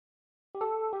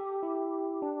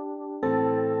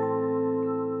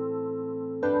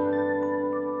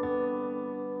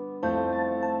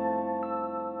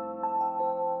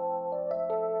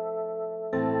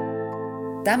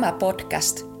Tämä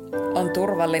podcast on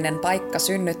turvallinen paikka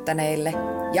synnyttäneille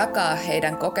jakaa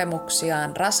heidän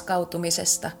kokemuksiaan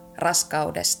raskautumisesta,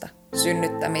 raskaudesta,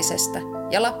 synnyttämisestä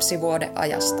ja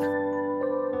lapsivuodeajasta.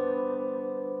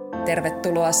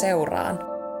 Tervetuloa seuraan.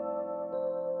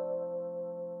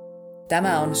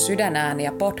 Tämä on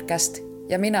Sydänääniä podcast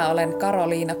ja minä olen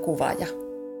Karoliina Kuvaja.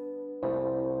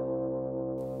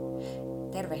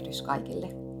 Tervehdys kaikille.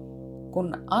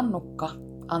 Kun Annukka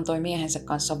antoi miehensä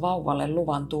kanssa vauvalle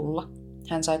luvan tulla,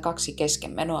 hän sai 2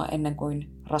 keskenmenoa ennen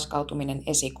kuin raskautuminen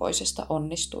esikoisesta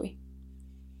onnistui.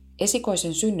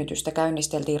 Esikoisen synnytystä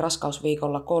käynnisteltiin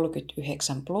raskausviikolla 39+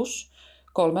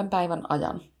 3 päivän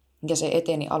ajan, ja se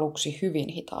eteni aluksi hyvin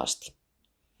hitaasti.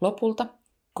 Lopulta,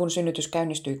 kun synnytys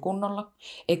käynnistyi kunnolla,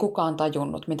 ei kukaan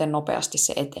tajunnut, miten nopeasti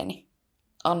se eteni.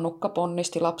 Annukka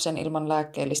ponnisti lapsen ilman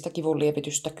lääkkeellistä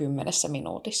kivunlievitystä 10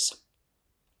 minuutissa.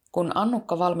 Kun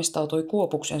Annukka valmistautui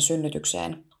Kuopuksen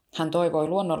synnytykseen, hän toivoi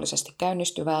luonnollisesti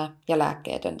käynnistyvää ja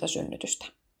lääkkeetöntä synnytystä.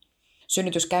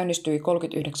 Synnytys käynnistyi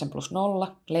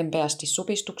 39+0 lempeästi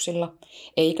supistuksilla,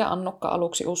 eikä Annukka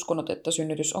aluksi uskonut, että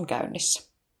synnytys on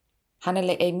käynnissä.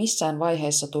 Hänelle ei missään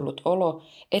vaiheessa tullut olo,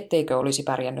 etteikö olisi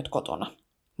pärjännyt kotona,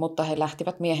 mutta he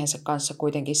lähtivät miehensä kanssa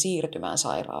kuitenkin siirtymään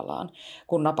sairaalaan,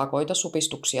 kun napakoita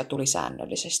supistuksia tuli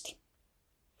säännöllisesti.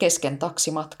 Kesken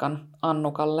taksimatkan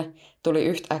Annukalle tuli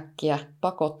yhtäkkiä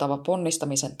pakottava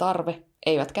ponnistamisen tarve,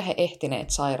 eivätkä he ehtineet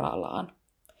sairaalaan.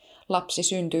 Lapsi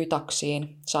syntyi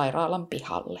taksiin sairaalan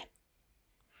pihalle.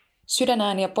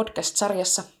 Sydänääniä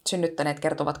podcast-sarjassa synnyttäneet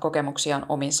kertovat kokemuksiaan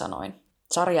omin sanoin.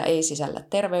 Sarja ei sisällä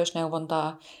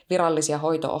terveysneuvontaa, virallisia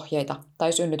hoito-ohjeita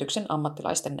tai synnytyksen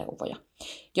ammattilaisten neuvoja.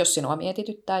 Jos sinua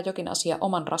mietityttää jokin asia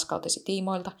oman raskautesi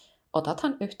tiimoilta,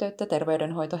 otathan yhteyttä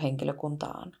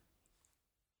terveydenhoitohenkilökuntaan.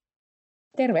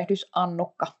 Tervehdys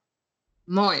Annukka.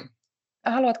 Moi.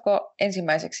 Haluatko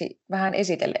ensimmäiseksi vähän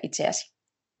esitellä itseäsi?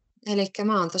 Elikkä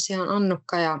mä oon tosiaan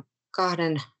Annukka ja 2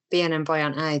 pienen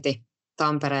pojan äiti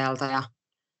Tampereelta ja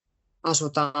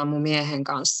asutaan mun miehen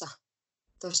kanssa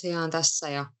tosiaan tässä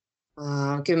ja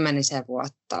 10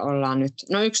 vuotta ollaan nyt,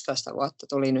 11 vuotta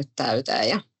tuli nyt täyteen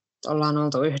ja ollaan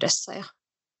oltu yhdessä ja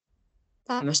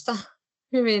tämmöistä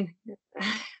hyvin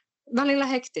välillä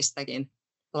hektistäkin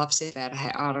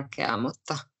lapsiperhearkea,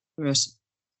 mutta myös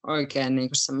oikein niin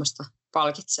kuin semmoista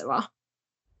palkitsevaa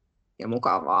ja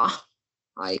mukavaa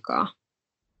aikaa.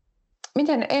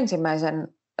 Miten ensimmäisen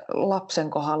lapsen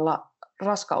kohdalla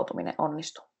raskautuminen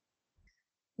onnistui?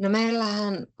 No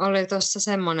meillähän oli tuossa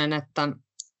semmoinen, että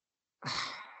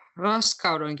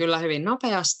raskauduin kyllä hyvin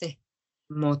nopeasti,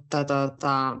 mutta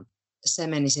se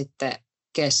meni sitten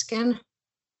kesken.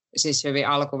 Siis hyvin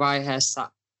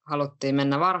alkuvaiheessa haluttiin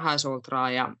mennä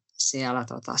varhaisultraan ja siellä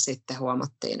sitten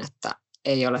huomattiin, että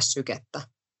ei ole sykettä.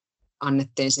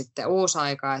 Annettiin sitten uusi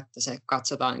aika, että se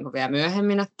katsotaan niin kuin vielä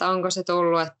myöhemmin, että onko se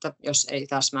tullut, että jos ei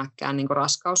täsmääkään niin kuin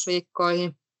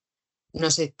raskausviikkoihin. No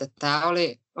sitten tämä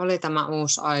oli tämä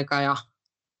uusi aika ja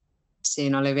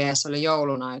siinä oli vielä, se oli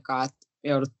joulun aikaa, että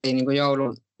jouduttiin niin kuin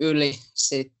joulun yli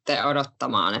sitten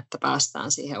odottamaan, että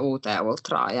päästään siihen uuteen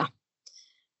ultraan ja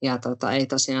ei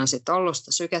tosiaan sitten ollut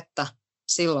sitä sykettä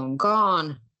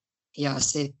silloinkaan. Ja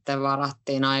sitten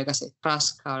varattiin aika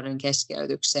raskauden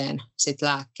keskeytykseen sit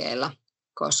lääkkeellä,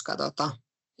 koska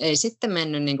ei sitten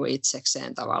mennyt niin kuin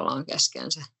itsekseen tavallaan kesken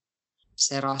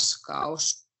se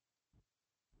raskaus.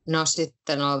 No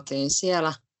sitten oltiin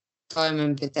siellä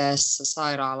toimenpiteessä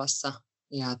sairaalassa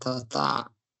ja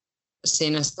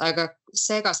siinä aika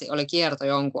sekaisin oli kierto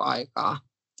jonkun aikaa.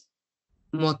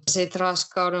 Mutta sitten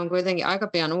raskaudun kuitenkin aika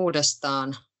pian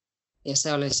uudestaan ja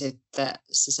se oli sitten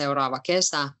se seuraava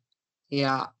kesä.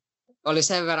 Ja oli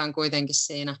sen verran kuitenkin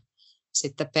siinä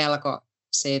sitten pelko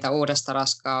siitä uudesta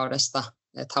raskaudesta,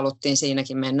 että haluttiin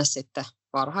siinäkin mennä sitten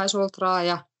varhaisultraan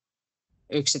ja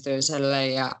yksityiselle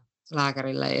ja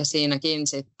lääkärille. Ja siinäkin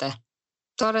sitten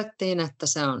todettiin, että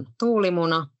se on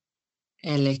tuulimuna,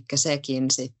 eli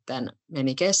sekin sitten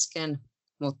meni kesken,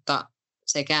 mutta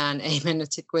sekään ei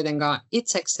mennyt sitten kuitenkaan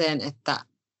itsekseen, että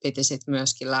piti sitten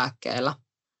myöskin lääkkeellä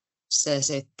se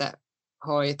sitten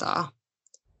hoitaa.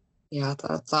 Ja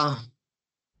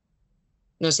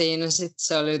no siinä sitten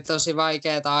se oli tosi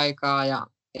vaikeaa aikaa ja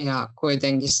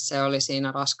kuitenkin se oli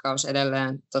siinä raskaus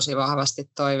edelleen tosi vahvasti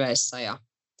toiveissa ja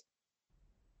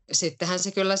sittenhän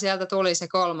se kyllä sieltä tuli se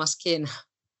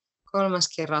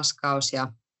kolmaskin raskaus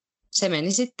ja se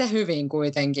meni sitten hyvin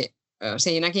kuitenkin.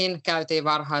 Siinäkin käytiin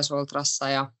varhaisultrassa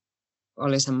ja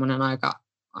oli semmoinen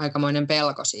aikamoinen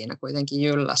pelko siinä kuitenkin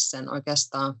jylläs sen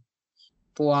oikeastaan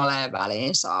puoleen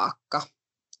väliin saakka.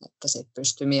 Että sitten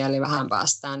pystyi mieli vähän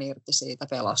päästään irti siitä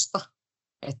pelosta,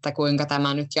 että kuinka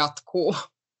tämä nyt jatkuu.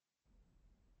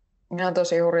 Ihan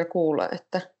tosi hurja kuulla,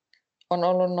 että on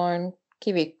ollut noin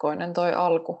kivikkoinen toi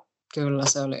alku. Kyllä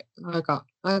se oli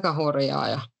aika hurjaa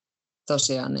ja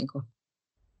tosiaan niin kuin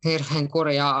hirveän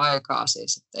kurjaa aikaa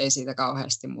siis, että ei siitä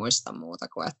kauheasti muista muuta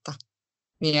kuin, että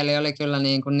mieli oli kyllä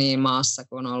niin maassa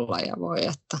kuin olla ja voi,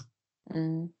 että.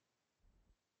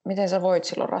 Miten sä voit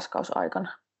silloin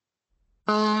raskausaikana?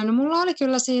 No mulla oli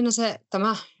kyllä siinä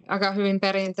tämä aika hyvin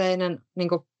perinteinen niin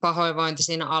kuin pahoinvointi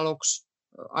siinä aluksi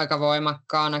aika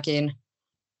voimakkaanakin.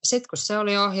 Sitten kun se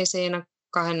oli ohi siinä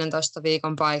 12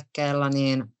 viikon paikkeilla,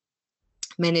 niin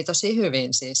meni tosi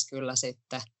hyvin siis kyllä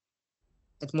sitten.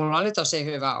 Et mulla oli tosi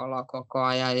hyvä olo koko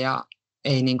ajan ja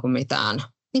ei niin kuin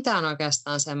mitään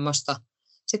oikeastaan semmoista.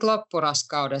 Sitten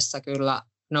loppuraskaudessa kyllä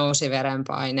nousi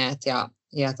verenpaineet ja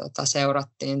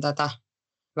seurattiin tätä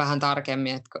vähän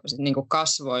tarkemmin, että niin kuin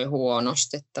kasvoi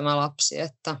huonosti tämä lapsi,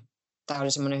 että tämä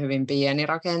oli semmoinen hyvin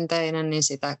pienirakenteinen, niin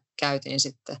sitä käytiin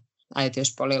sitten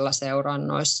äitiyspolilla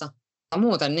seurannoissa.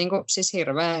 Muuten niin kuin, siis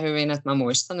hirveän hyvin, että mä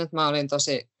muistan, että mä olin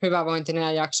tosi hyvävointinen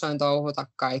ja jaksoin touhuta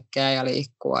kaikkea ja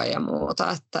liikkua ja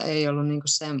muuta, että ei ollut niin kuin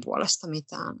sen puolesta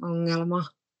mitään ongelmaa.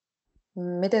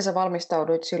 Miten sä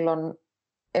valmistauduit silloin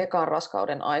ekan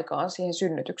raskauden aikaan siihen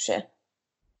synnytykseen?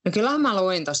 No kyllähän mä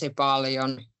luin tosi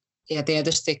paljon ja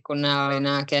tietysti kun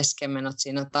nämä keskenmenot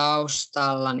siinä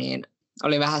taustalla, niin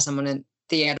oli vähän semmoinen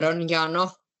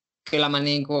tiedonjano. Kyllä mä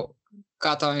niin kuin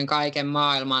katoin kaiken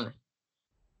maailman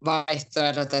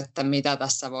vaihtoehdot, että mitä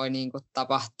tässä voi niin kuin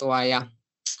tapahtua ja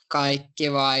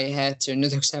kaikki vaiheet,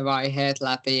 synnytyksen vaiheet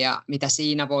läpi ja mitä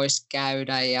siinä voisi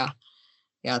käydä ja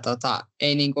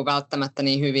ei niin kuin välttämättä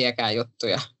niin hyviäkään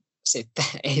juttuja sitten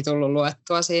ei tullut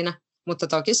luettua siinä. Mutta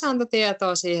toki se antoi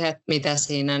tietoa siihen, että mitä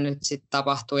siinä nyt sitten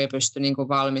tapahtuu ja pystyi niin kuin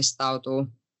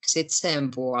valmistautumaan sitten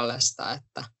sen puolesta,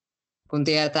 että kun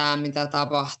tietää mitä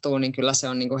tapahtuu, niin kyllä se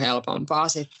on niin kuin helpompaa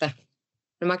sitten.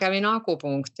 No mä kävin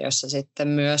akupunktiossa sitten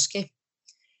myöskin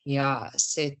ja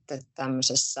sitten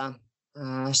tämmöisessä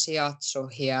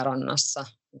shiatsu-hieronnassa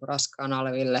niin raskaana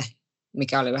oleville,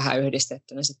 mikä oli vähän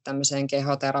yhdistettynä sitten tämmöiseen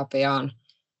kehoterapiaan.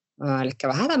 Eli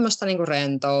vähän tämmöistä niin kuin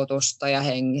rentoutusta ja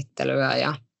hengittelyä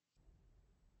ja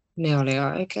ne oli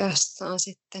oikeastaan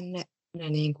sitten ne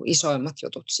niin kuin isoimmat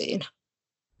jutut siinä.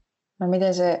 No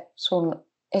miten se sun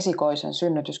esikoisen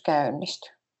synnytys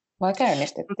käynnistyi? Vai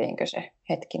käynnistettiinkö se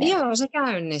hetkinen? Joo, se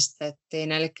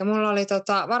käynnistettiin. Eli mulla oli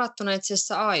varattuna itse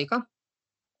asiassa aika.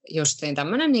 Justiin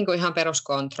tämmöinen niin kuin ihan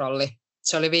peruskontrolli.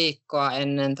 Se oli viikkoa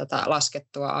ennen tätä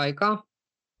laskettua aikaa.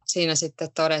 Siinä sitten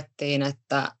todettiin,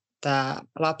 että tämä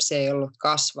lapsi ei ollut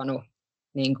kasvanut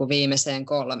niin kuin viimeiseen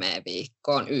 3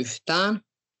 viikkoon yhtään.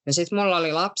 Ja sitten mulla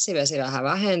oli lapsivesi vähän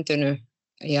vähentynyt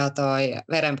ja toi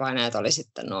verenpaineet oli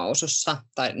sitten nousussa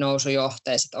tai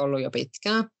nousujohteiset ollut jo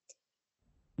pitkään.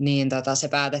 Niin se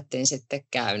päätettiin sitten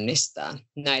käynnistää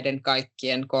näiden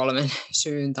kaikkien 3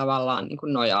 syyn tavallaan niin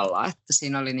kuin nojalla, että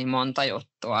siinä oli niin monta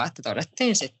juttua, että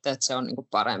todettiin sitten, että se on niin kuin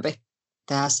parempi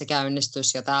tehdä se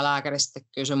käynnistys. Ja tämä lääkäri sitten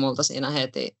kysyi multa siinä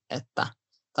heti,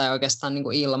 tai oikeastaan niin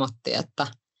kuin ilmoitti, että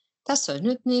tässä olisi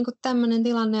nyt niin kuin tämmöinen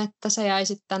tilanne, että se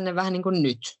jäisi tänne vähän niin kuin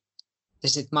nyt. Ja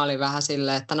sitten mä olin vähän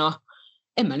silleen, että no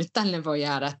en mä nyt tänne voi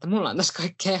jäädä, että mulla on tässä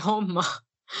kaikkea hommaa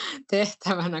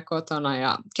tehtävänä kotona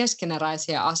ja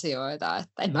keskeneräisiä asioita,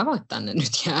 että en mä voi tänne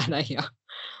nyt jäädä.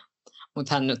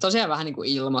 Mutta hän tosiaan vähän niin kuin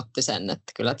ilmoitti sen,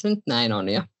 että kyllä se nyt näin on.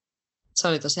 Ja se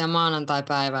oli tosiaan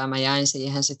maanantai-päivä ja mä jäin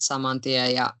siihen sitten saman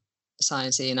tien ja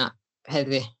sain siinä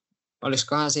heti,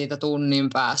 olisikohan siitä tunnin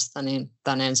päästä, niin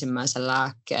tämän ensimmäisen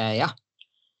lääkkeen. Ja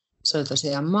se oli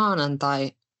tosiaan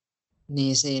maanantai,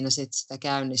 niin siinä sitten sitä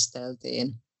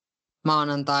käynnisteltiin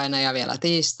maanantaina ja vielä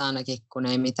tiistainakin, kun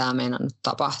ei mitään meinannut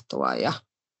tapahtua. Ja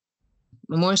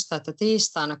mä muistan, että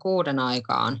tiistaina 6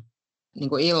 aikaan niin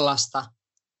kuin illasta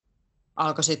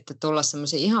alkoi sitten tulla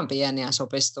semmoisia ihan pieniä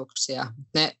supistuksia.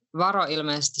 Ne varo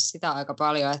ilmeisesti sitä aika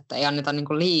paljon, että ei anneta niin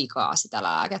kuin liikaa sitä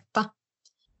lääkettä,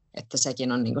 että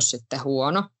sekin on niin kuin sitten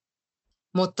huono.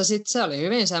 Mutta sitten se oli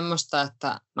hyvin semmoista,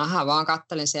 että mähän vaan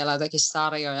kattelin siellä jotakin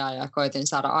sarjoja ja koitin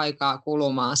saada aikaa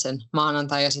kulumaan sen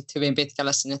maanantai ja sitten hyvin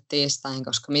pitkälle sinne tiistaihin,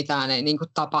 koska mitään ei niin kuin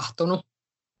tapahtunut.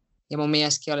 Ja mun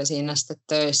mieskin oli siinä sitten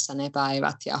töissä ne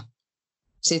päivät ja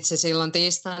sitten se silloin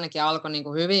tiistainakin alkoi niin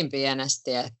kuin hyvin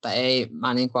pienesti, että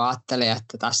mä niin kuin ajattelin,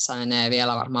 että tässä menee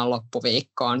vielä varmaan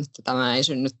loppuviikkoon, että tämä ei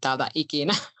synny täältä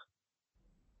ikinä.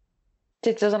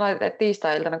 Sitten sä sanoit, että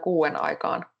tiistai-iltana 6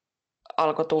 aikaan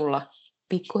alkoi tulla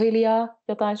pikkuhiljaa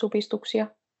jotain supistuksia?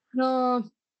 No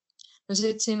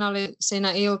sitten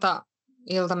siinä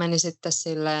ilta meni sitten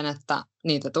silleen, että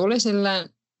niitä tuli silleen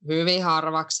hyvin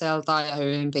harvakselta ja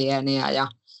hyvin pieniä. Ja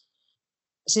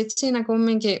sitten siinä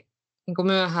kumminkin niin kuin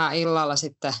myöhään illalla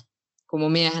sitten, kun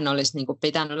mun miehen olisi niin kuin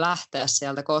pitänyt lähteä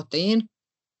sieltä kotiin,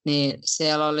 niin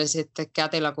siellä oli sitten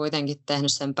kätilö kuitenkin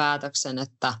tehnyt sen päätöksen,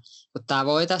 että kun tämä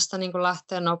voi tästä niin kuin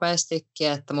lähteä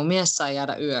nopeastikin, että mun mies sai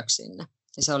jäädä yöksi sinne.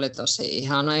 Ja se oli tosi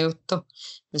ihana juttu.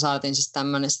 Me saatiin siis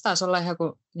tämmöinen, se taisi olla ihan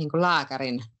kuin,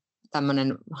 lääkärin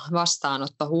tämmöinen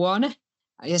vastaanottohuone.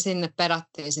 Ja sinne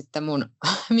pedattiin sitten mun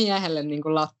miehelle niin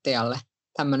kuin lattialle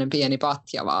tämmöinen pieni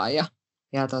patja vaan. Ja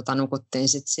nukuttiin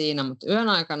sitten siinä, mutta yön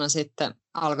aikana sitten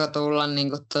alkoi tulla niin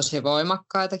kuin tosi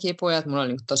voimakkaita kipuja, että mulla oli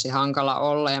niin kuin tosi hankala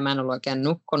olla ja mä en ollut oikein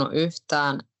nukkunut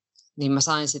yhtään, niin mä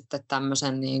sain sitten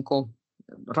tämmöisen niin kuin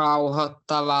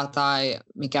rauhoittava tai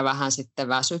mikä vähän sitten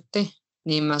väsytti,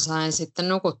 niin mä sain sitten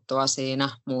nukuttua siinä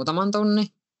muutaman tunnin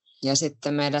ja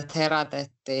sitten meidät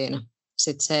herätettiin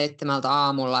sitten 7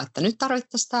 aamulla, että nyt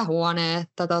tarvittaisiin tämä huone,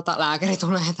 että lääkäri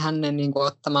tulee tänne niin kuin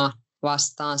ottamaan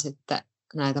vastaan sitten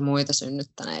näitä muita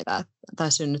synnyttäneitä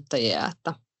tai synnyttäjiä,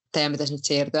 että teidän pitäisi nyt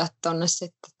siirtyä tuonne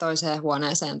sitten toiseen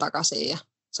huoneeseen takaisin. Ja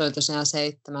se oli tosiaan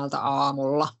 7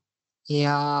 aamulla.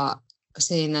 Ja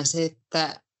siinä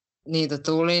sitten niitä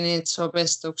tuli niitä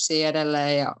sopistuksia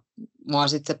edelleen ja mua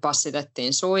sitten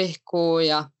passitettiin suihkuun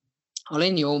ja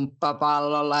olin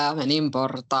jumppapallolla ja menin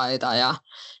portaita ja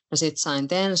sitten sain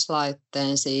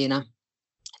TENS-laitteen siinä,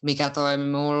 mikä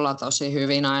toimi mulla tosi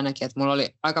hyvin ainakin, että mulla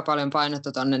oli aika paljon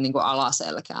painettu tuonne niin kuin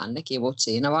alaselkään ne kivut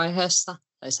siinä vaiheessa,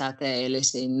 tai säteili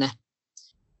sinne.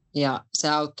 Ja se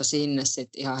auttoi sinne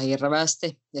sitten ihan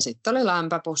hirveästi. Ja sitten oli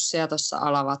lämpöpussia tuossa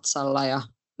alavatsalla,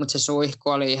 mutta se suihku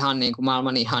oli ihan niin kuin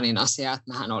maailman ihanin asia,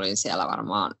 että mähän olin siellä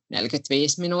varmaan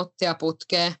 45 minuuttia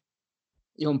putkeen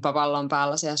jumppapallon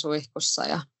päällä siellä suihkussa,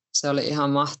 ja se oli ihan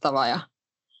mahtava. Ja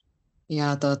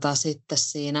sitten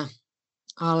siinä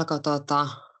alkoi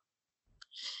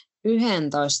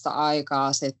 11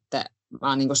 aikaa sitten,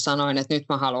 mä niin kuin sanoin, että nyt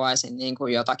mä haluaisin niin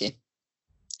kuin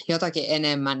jotakin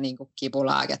enemmän niin kuin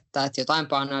kipulääkettä, että jotain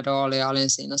Panadolia olin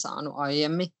siinä saanut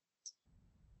aiemmin.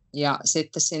 Ja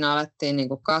sitten siinä alettiin niin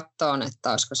kuin katsoa,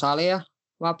 että olisiko salia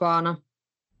vapaana,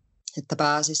 että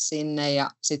pääsisi sinne.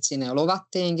 Ja sitten siinä jo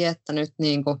luvattiinkin, että nyt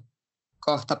niin kuin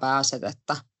kohta pääset,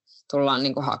 että tullaan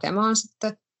niin kuin hakemaan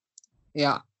sitten.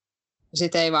 Ja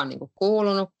sitten ei vaan niin kuin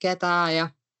kuulunut ketään ja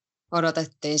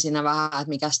odotettiin siinä vähän, että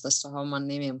mikäs tässä on homman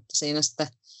nimi, mutta siinä sitten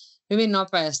hyvin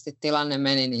nopeasti tilanne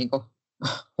meni niin kuin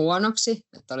huonoksi,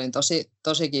 että olin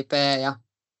tosi kipeä ja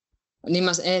niin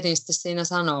mä ehdin sitten siinä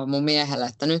sanoa mun miehelle,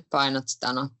 että nyt painat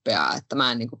sitä nappia, että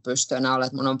mä en niin kuin pysty enää olemaan,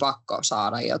 että mun on pakko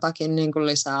saada jotakin niin kuin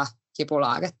lisää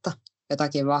kipulääkettä,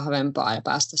 jotakin vahvempaa ja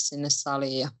päästä sinne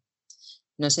saliin. Ja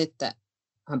no sitten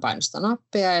hän painoi sitä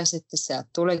nappia ja sitten sieltä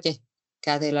tulikin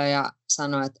kätilö ja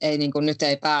sanoi, että ei, niin kuin, nyt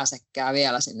ei pääsekään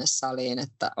vielä sinne saliin,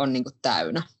 että on niin kuin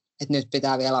täynnä, että nyt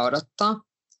pitää vielä odottaa.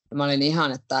 Ja mä olin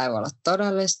ihan, että tämä ei voi olla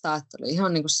todellista, että oli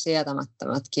ihan niin kuin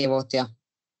sietämättömät kivut ja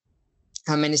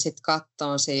hän meni sitten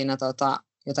kattoon siinä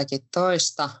jotakin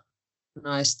toista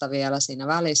naista vielä siinä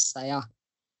välissä ja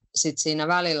sitten siinä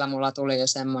välillä mulla tuli jo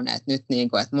semmoinen, että nyt niin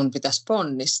kuin, että mun pitäisi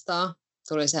ponnistaa,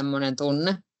 tuli semmoinen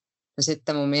tunne. Ja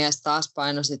sitten mun mies taas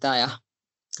painoi sitä ja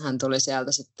hän tuli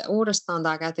sieltä sitten uudestaan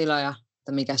tämä kätilö ja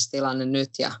että mikäs tilanne nyt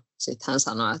ja sitten hän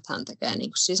sanoi, että hän tekee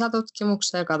niin kuin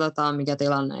sisätutkimuksia ja katsotaan mikä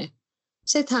tilanne.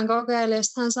 Sitten hän kokeili ja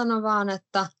sitten hän sanoi vaan,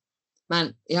 että mä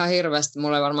en ihan hirveästi,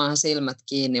 mulla ei varmaan silmät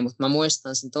kiinni, mutta mä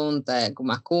muistan sen tunteen, kun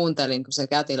mä kuuntelin, kun se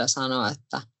kätilö sanoi,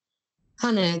 että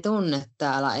hän ei tunne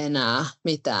täällä enää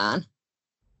mitään.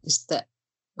 Ja sitten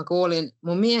mä kuulin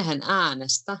mun miehen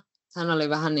äänestä, hän oli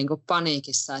vähän niin kuin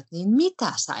paniikissa, että niin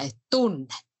mitä sä et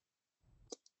tunne?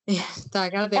 Niin tämä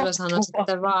kätilö sanoi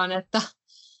sitten vaan, että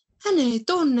hän ei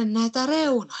tunne näitä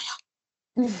reunoja.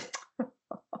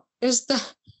 Ja sitten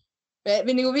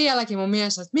niin kuin vieläkin mun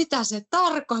mies sanoi, että mitä se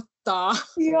tarkoittaa.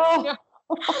 Joo. Ja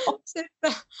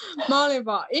sitten mä olin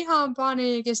vaan ihan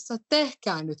paniikissa, että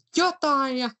tehkää nyt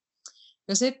jotain. Ja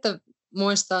sitten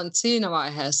muistan, että siinä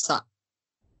vaiheessa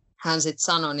hän sitten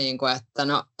sanoi, niin kuin,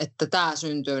 että tämä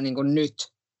syntyy niin kuin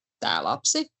nyt, tämä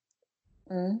lapsi.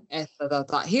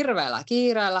 Että hirveällä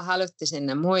kiireellä hälytti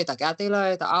sinne muita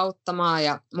kätilöitä auttamaan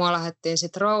ja mua lähdettiin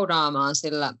sitten roudaamaan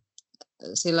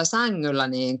sillä sängyllä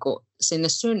niin kuin sinne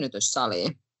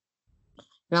synnytyssaliin.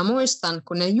 Mä muistan,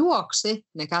 kun ne juoksi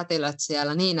ne kätilöt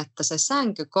siellä niin, että se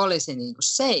sänky kolisi niin kuin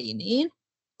seiniin.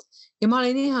 Ja mä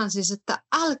olin ihan siis, että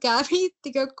älkää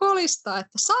viittikö kolistaa,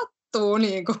 että sattuu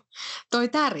niin kuin toi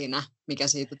tärinä, mikä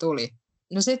siitä tuli.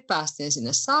 No sitten päästiin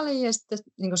sinne saliin ja sitten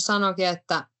niin kuin sanoikin,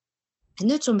 että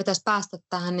nyt sun pitäisi päästä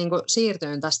tähän niin kuin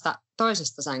siirtyyn tästä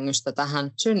toisesta sängystä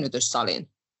tähän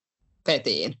synnytyssalin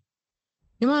petiin.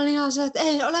 Ja mä olin ihan se, että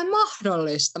ei ole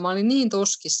mahdollista. Mä olin niin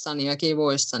tuskissani ja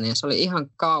kivuissani ja se oli ihan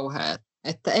kauhea,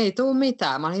 että ei tule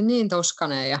mitään. Mä olin niin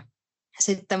tuskainen ja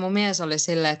sitten mun mies oli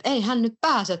silleen, että ei hän nyt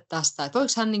pääse tästä, että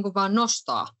voiko hän niin kuin vaan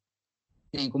nostaa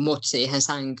niin kuin mut siihen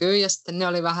sänkyyn. Ja sitten ne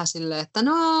oli vähän silleen, että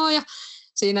no, ja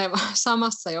siinä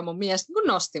samassa jo mun mies niin kuin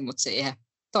nosti mut siihen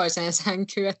toiseen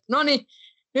sänkyyn, että no niin,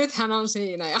 nyt hän on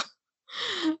siinä. Ja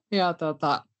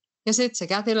sitten se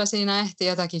kätilö siinä ehti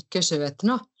jotakin kysyä, että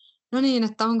no niin,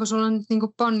 että onko sulla nyt niin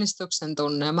kuin ponnistuksen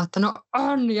tunne? Ja mä että no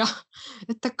on, ja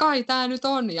että kai tämä nyt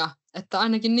on, ja että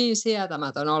ainakin niin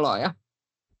sietämätön olo. Ja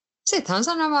sitten hän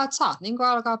sanoi vaan, että saat niin kuin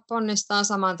alkaa ponnistaa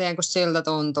saman tien, kun siltä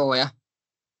tuntuu. Ja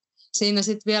siinä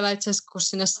sitten vielä itse asiassa, kun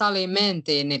sinne saliin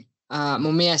mentiin, niin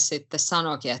mun mies sitten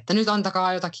sanoikin, että nyt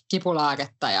antakaa jotakin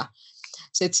kipulääkettä. Ja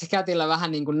sitten se kätilö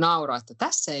vähän niin kuin nauroi, että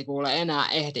tässä ei kuule enää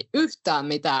ehdi yhtään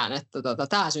mitään, että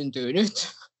tämä syntyy nyt.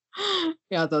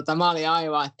 Ja mä olin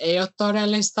aivan, että ei ole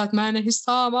todellista, että mä en ehdi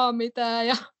saamaan mitään.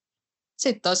 Ja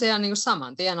sitten tosiaan niin kuin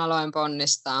saman tien aloin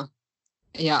ponnistaa.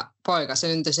 Ja poika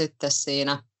syntyi sitten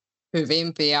siinä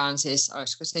hyvin pian, siis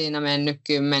olisiko siinä mennyt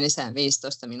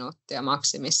 10-15 minuuttia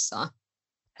maksimissaan,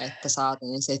 että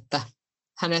saatiin sitten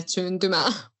hänet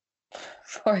syntymään.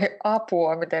 Voi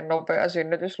apua, miten nopea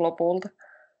synnytys lopulta.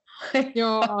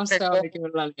 Joo, se oli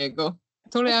kyllä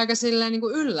tuli aika silleen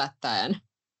yllättäen.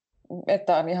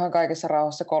 Että on ihan kaikessa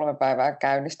rauhassa 3 päivää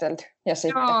käynnistelty. Ja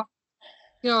sitten...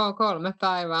 Joo, 3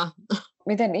 päivää.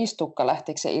 Miten istukka,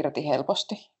 lähtikö se irti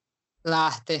helposti?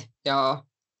 Lähti, joo,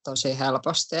 tosi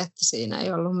helposti, että siinä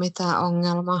ei ollut mitään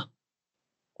ongelmaa.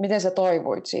 Miten sä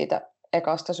toivuit siitä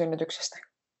ekasta synnytyksestä?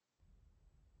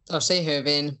 Tosi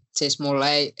hyvin. Siis mulle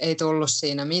ei tullut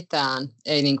siinä mitään,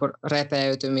 ei niinku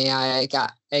repeytymiä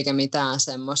eikä mitään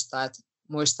semmoista. Et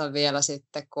muistan vielä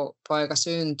sitten, kun poika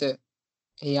syntyi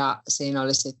ja siinä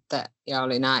oli sitten, ja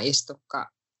oli nämä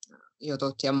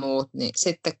istukkajutut ja muut, niin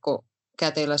sitten kun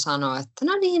kätilö sanoi, että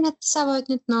no niin, että sä voit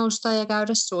nyt nousta ja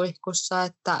käydä suihkussa,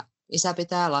 että isä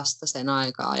pitää lasta sen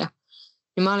aikaa.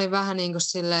 Niin mä olin vähän niin kuin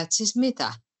silleen, että siis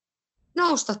mitä?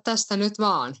 Nousta tästä nyt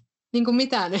vaan. Niin kuin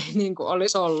mitään ei niin kuin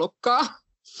olisi ollutkaan.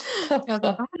 Ja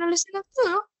hän oli siinä,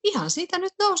 että no ihan siitä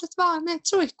nyt nouset vaan, menet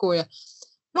suihkuun. Ja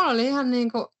mulla oli ihan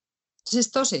niin kuin,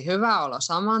 siis tosi hyvä olo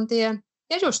saman tien.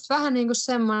 Ja just vähän niin kuin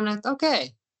semmoinen, että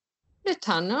okei, nyt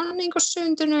hän on niin kuin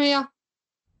syntynyt ja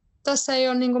tässä ei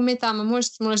ole niin kuin mitään. Mä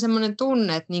muistan, että mulla oli semmoinen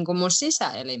tunne, että niin kuin mun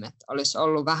sisäelimet olisi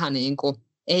ollut vähän niin kuin,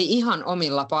 ei ihan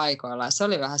omilla paikoilla. Ja se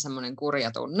oli vähän semmoinen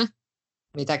kurja tunne,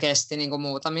 mitä kesti niin kuin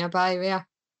muutamia päiviä.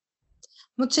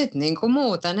 Mutta sitten niinku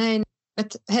muuten ei,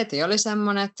 että heti oli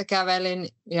semmoinen, että kävelin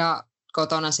ja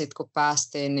kotona sitten kun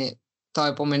päästiin, niin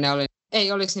toipuminen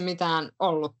ei olisi mitään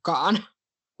ollutkaan.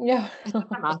 Ja.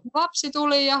 Tämä lapsi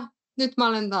tuli ja nyt mä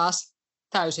olen taas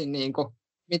täysin niinku,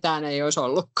 mitään ei olisi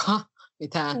ollutkaan,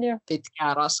 mitään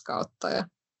pitkää raskautta. Ja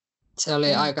se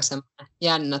oli aika semmoinen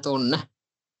jännä tunne.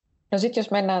 No sitten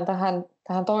jos mennään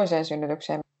tähän toiseen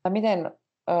synnytykseen, miten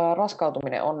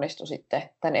raskautuminen onnistui sitten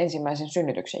tämän ensimmäisen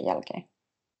synnytyksen jälkeen?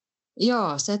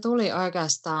 Joo, se tuli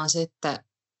oikeastaan sitten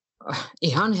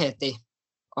ihan heti.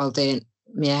 Oltiin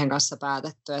miehen kanssa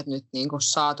päätetty, että nyt niin kuin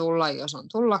saa tulla, jos on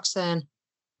tullakseen.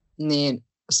 Niin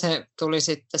se tuli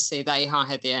sitten siitä ihan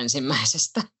heti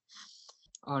ensimmäisestä.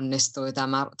 Onnistui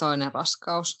tämä toinen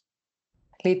raskaus.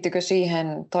 Liittyykö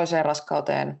siihen toiseen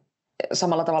raskauteen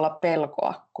samalla tavalla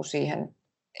pelkoa kuin siihen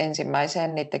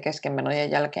ensimmäiseen niiden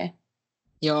keskenmenojen jälkeen?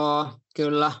 Joo,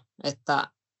 kyllä. Että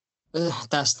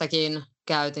tästäkin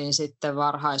käytiin sitten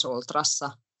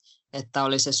varhaisultrassa, että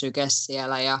oli se syke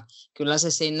siellä ja kyllä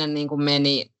se sinne niin kuin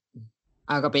meni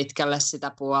aika pitkälle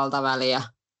sitä puolta väliä.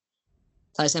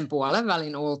 Tai sen puolen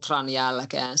välin ultran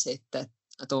jälkeen sitten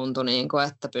tuntui, niin kuin,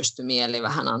 että pystyi mieli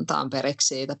vähän antaa periksi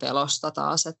siitä pelosta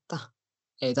taas, että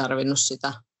ei tarvinnut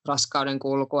sitä raskauden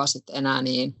kulkua sitten enää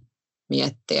niin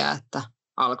miettiä, että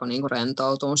alkoi niin kuin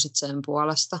rentoutua sitten sen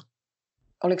puolesta.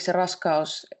 Oliko se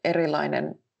raskaus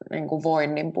erilainen niin kuin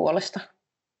voinnin puolesta?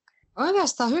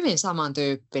 Oikeastaan hyvin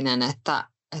samantyyppinen,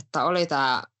 että oli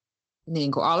tämä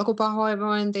niin kuin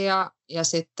alkupahoinvointi ja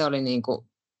sitten oli niin kuin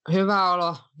hyvä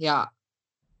olo ja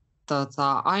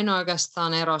ainoa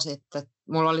oikeastaan ero sitten,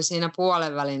 mulla oli siinä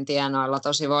puolen välin tienoilla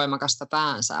tosi voimakasta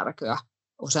päänsärkyä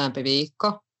useampi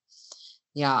viikko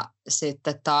ja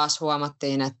sitten taas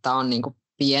huomattiin, että on niin kuin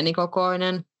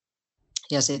pienikokoinen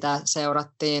ja sitä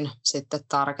seurattiin sitten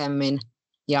tarkemmin.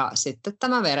 Ja sitten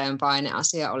tämä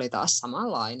verenpaineasia oli taas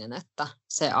samanlainen, että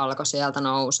se alkoi sieltä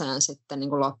nouseen sitten niin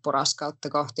kuin loppuraskautta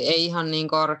kohti. Ei ihan niin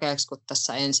korkeaksi kuin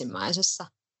tässä ensimmäisessä,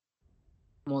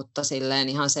 mutta silleen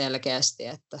ihan selkeästi,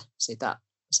 että sitä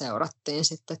seurattiin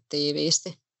sitten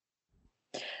tiiviisti.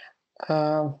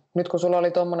 Nyt kun sulla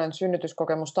oli tuommoinen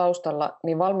synnytyskokemus taustalla,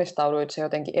 niin valmistauduit se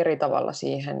jotenkin eri tavalla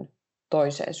siihen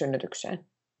toiseen synnytykseen?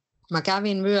 Mä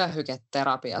kävin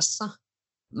vyöhyketerapiassa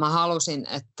mä halusin,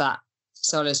 että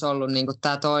se olisi ollut niin kuin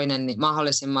tämä toinen niin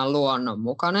mahdollisimman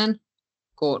luonnonmukainen,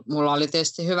 kun mulla oli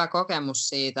tietysti hyvä kokemus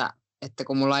siitä, että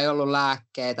kun mulla ei ollut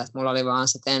lääkkeitä, että mulla oli vaan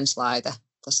se TENS-laite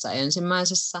tässä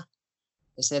ensimmäisessä,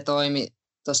 ja se toimi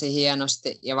tosi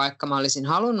hienosti, ja vaikka mä olisin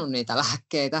halunnut niitä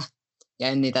lääkkeitä, ja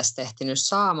en niitä sitten ehtinyt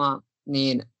saamaan,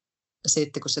 niin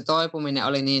sitten kun se toipuminen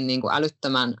oli niin kuin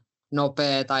älyttömän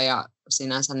nopeata, ja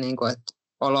sinänsä, niin kuin, että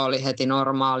olo oli heti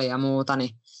normaali ja muuta, niin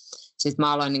sitten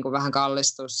mä aloin niin kuin vähän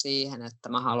kallistua siihen, että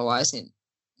mä haluaisin,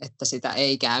 että sitä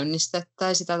ei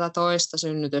käynnistettäisi tätä toista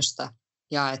synnytystä,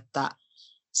 ja että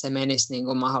se menisi niin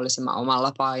kuin mahdollisimman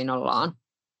omalla painollaan.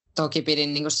 Toki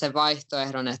pidin niin kuin sen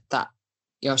vaihtoehdon, että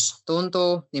jos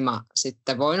tuntuu, niin mä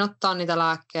sitten voin ottaa niitä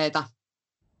lääkkeitä,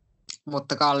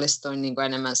 mutta kallistuin niin kuin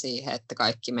enemmän siihen, että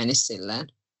kaikki menisi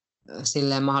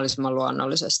silleen mahdollisimman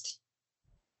luonnollisesti.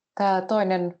 Tämä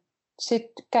toinen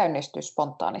sitten käynnistyi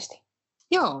spontaanisti.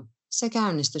 Joo, se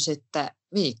käynnistyi sitten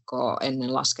viikkoa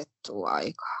ennen laskettua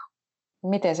aikaa.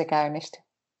 Miten se käynnistyi?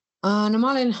 No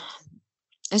mä olin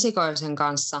esikoisen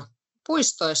kanssa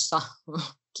puistoissa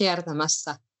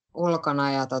kiertämässä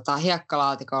ulkona ja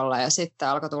hiekkalaatikolla, ja sitten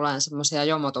alkoi tulemaan semmoisia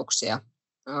jomotuksia.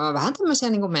 Vähän tämmöisiä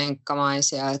niin kuin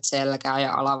menkkamaisia, että selkää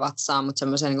ja alavatsaa, mutta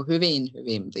semmoisia niin kuin hyvin,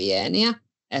 hyvin pieniä.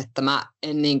 Että mä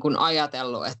en niin kuin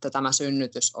ajatellut, että tämä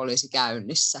synnytys olisi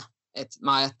käynnissä. Et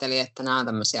mä ajattelin, että nämä on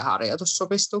tämmöisiä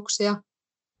harjoitussupistuksia.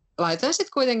 Laitoin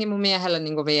sitten kuitenkin mun miehelle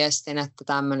niin kuin viestin, että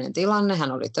tämmöinen tilanne,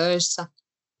 hän oli töissä.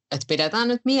 Että pidetään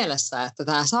nyt mielessä, että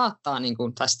tämä saattaa niin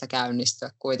kuin tästä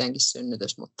käynnistyä kuitenkin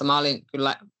synnytys. Mutta mä olin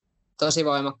kyllä tosi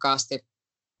voimakkaasti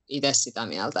itse sitä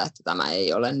mieltä, että tämä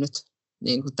ei ole nyt,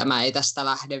 niin kuin tämä ei tästä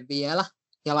lähde vielä.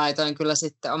 Ja laitoin kyllä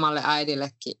sitten omalle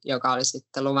äidillekin, joka oli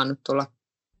sitten luvannut tulla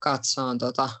katsomaan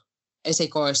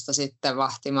esikoista sitten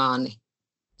vahtimaan.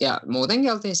 Ja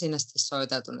muutenkin oltiin siinä sitten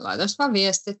soiteltu, niin laitoin vaan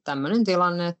viesti, että tämmöinen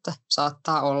tilanne, että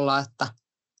saattaa olla, että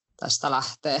tästä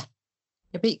lähtee.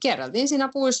 Ja kierreltiin siinä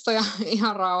puistoja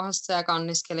ihan rauhassa ja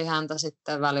kanniskeli häntä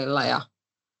sitten välillä ja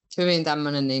hyvin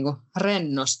tämmöinen niin kuin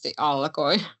rennosti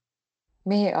alkoi.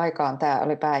 Mihin aikaan tämä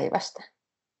oli päivästä?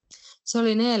 Se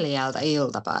oli 4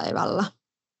 iltapäivällä.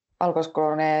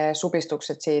 Alkoisiko ne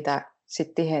supistukset siitä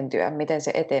sitten tihentyä? Miten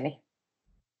se eteni?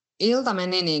 Ilta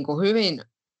meni niin kuin hyvin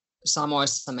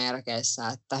samoissa merkeissä,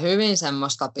 että hyvin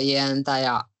semmoista pientä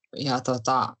ja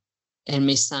en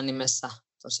missään nimessä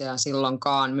tosiaan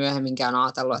silloinkaan myöhemminkään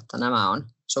ajatellut, että nämä on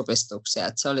supistuksia.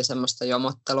 Että se oli semmoista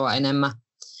jomottelua enemmän.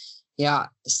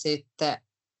 Ja sitten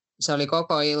se oli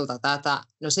koko ilta tätä.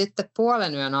 No sitten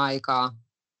puolen yön aikaa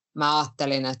mä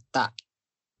ajattelin,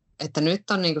 että nyt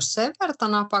on niinku sen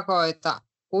verran napakoita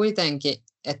kuitenkin,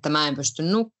 että mä en pysty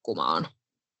nukkumaan.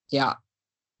 Ja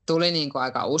tuli niinku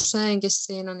aika useinkin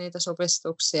siinä niitä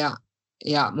supistuksia.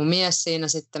 Ja mun mies siinä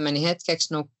sitten meni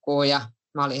hetkeksi nukkuun ja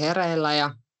mä olin hereillä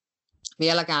ja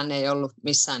vieläkään ei ollut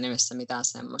missään nimessä mitään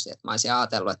semmoisia, että mä olisin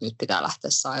ajatellut, että nyt pitää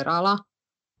lähteä sairaalaan.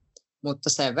 Mutta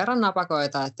sen verran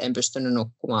napakoita, että en pystynyt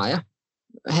nukkumaan. Ja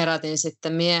herätin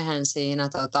sitten miehen siinä,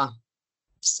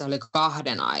 se oli 2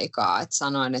 aikaa, että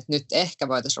sanoin, että nyt ehkä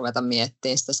voitaisiin ruveta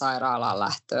miettimään sitä sairaalaan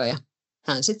lähtöä. Ja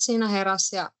hän sitten siinä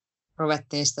heräsi ja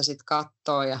ruvettiin sitä sitten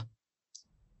katsoa. Ja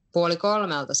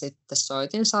 2:30 sitten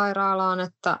soitin sairaalaan,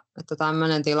 että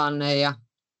tämmöinen tilanne ja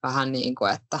vähän niin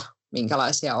kuin, että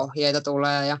minkälaisia ohjeita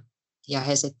tulee. Ja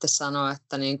he sitten sanoi,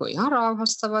 että niin kuin ihan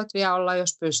rauhassa voit vielä olla,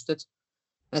 jos pystyt.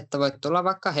 Että voit tulla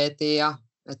vaikka heti ja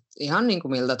että ihan niin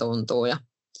kuin miltä tuntuu. Ja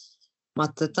mä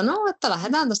ajattelin, että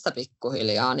lähdetään tästä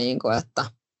pikkuhiljaa, niin kuin,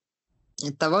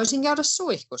 että voisin käydä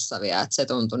suihkussa vielä, että se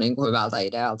tuntui niin kuin hyvältä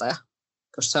idealta. Ja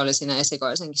kun se oli siinä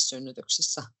esikoisenkin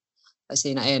synnytyksissä tai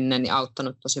siinä ennen, niin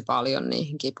auttanut tosi paljon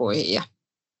niihin kipuihin. Ja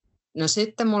no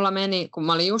sitten mulla meni, kun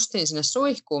mä olin justiin sinne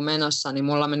suihkuun menossa, niin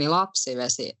mulla meni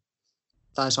lapsivesi,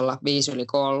 taisi olla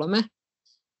 2:55.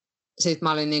 Sitten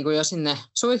mä olin niin kuin jo sinne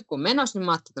suihkuun menossa, niin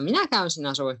mä ajattelin, että minä käyn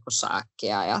siinä suihkussa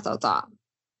äkkiä ja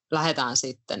lähdetään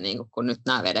sitten, niin kuin, kun nyt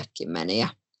nämä vedetkin meni. Ja,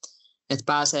 että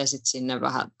pääsee sitten sinne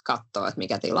vähän katsoa, että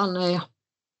mikä tilanne. Ja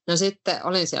no sitten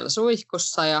olin siellä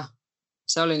suihkussa ja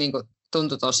se oli niin kuin,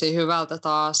 tuntui tosi hyvältä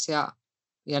taas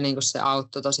ja niin kuin se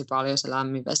auttoi tosi paljon se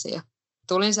lämmin vesi. Ja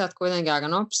tulin sieltä kuitenkin aika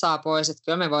nopsaa pois, että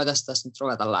kyllä me voitaisiin tässä nyt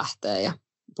ruveta lähteä. Ja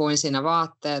puin siinä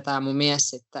vaatteita ja mun mies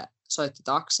sitten soitti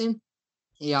taksin.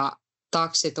 Ja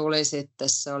taksi tuli sitten,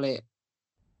 se oli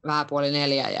vähän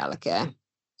 3:30 jälkeen.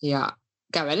 Ja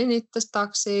kävelin itse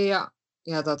taksiin ja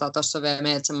tuossa vielä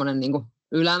meiltä semmoinen niinku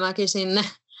ylämäki sinne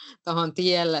tuohon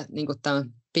tielle, niinku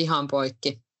tämän pihan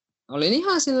poikki. Olin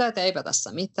ihan silleen, että eipä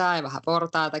tässä mitään ja vähän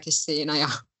portaitakin siinä ja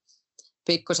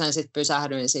pikkusen sitten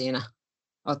pysähdyin siinä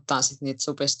ottaa sitten niitä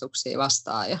supistuksia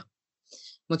vastaan.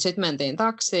 Mutta sitten mentiin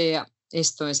taksiin ja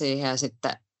istuin siihen ja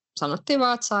sitten sanottiin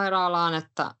vaan, että sairaalaan,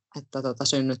 että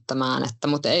synnyttämään.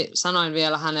 Mutta sanoin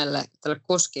vielä tälle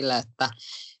kuskille, että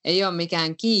ei ole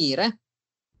mikään kiire,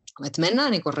 että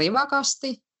mennään niin kuin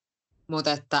rivakasti,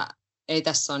 mutta että ei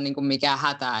tässä ole niin kuin mikään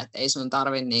hätä, että ei sun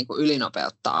tarvitse niin kuin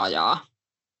ylinopeutta ajaa.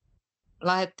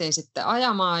 Lähdettiin sitten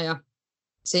ajamaan ja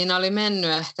siinä oli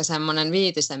mennyt ehkä semmoinen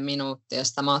 5 minuuttia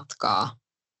sitä matkaa,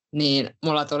 niin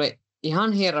mulla tuli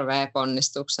ihan hirveä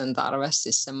ponnistuksen tarve,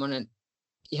 siis semmoinen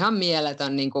ihan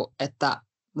mieletön, niin kuin, että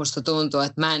musta tuntuu,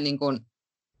 että mä en niin kuin,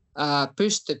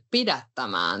 pysty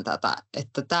pidättämään tätä,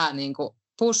 että tämä niin kuin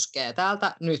puskee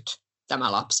täältä nyt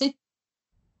tämä lapsi.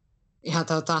 Ja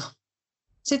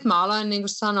sitten mä aloin niin kuin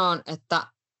sanoa, että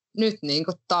nyt niin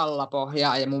kuin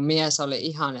tallapohjaa ja mun mies oli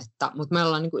ihan, mutta me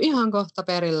ollaan niin kuin ihan kohta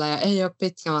perillä ja ei ole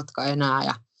pitkä matka enää.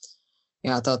 Ja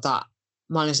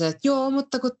mä olin se, että joo,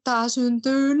 mutta kun tämä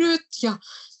syntyy nyt ja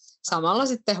samalla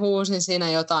sitten huusin siinä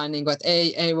jotain, niin kuin, että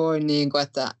ei voi, niin kuin,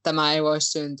 että tämä ei voi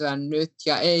syntyä nyt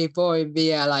ja ei voi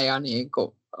vielä ja niin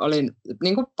kuin, olin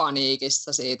niin kuin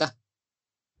paniikissa siitä.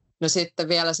 No sitten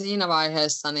vielä siinä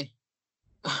vaiheessa niin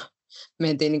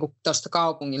mentiin niin tuosta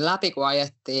kaupungin läpi, kun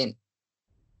ajettiin,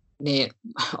 niin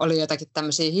oli jotakin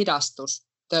tämmöisiä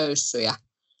hidastustöyssyjä.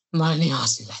 Mä olin ihan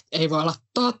silleen, että ei voi olla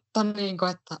totta, niin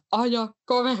kuin, että aja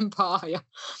kovempaa.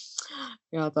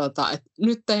 Että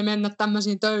nyt ei mennä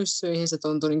tämmöisiin töyssyihin, se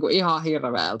tuntui niin kuin ihan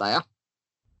hirveältä.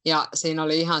 Ja siinä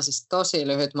oli ihan siis tosi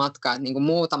lyhyt matka, että niin kuin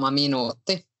muutama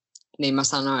minuutti. Niin mä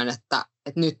sanoin, että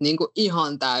nyt niin kuin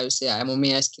ihan täysiä ja mun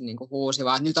mieskin niin kuin huusi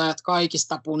vaan, että nyt ajat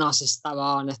kaikista punaisista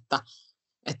vaan,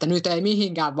 että nyt ei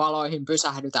mihinkään valoihin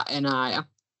pysähdytä enää.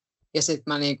 Ja sitten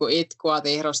mä niin kuin itkua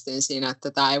tihrostin siinä,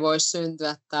 että tämä ei voi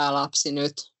syntyä tämä lapsi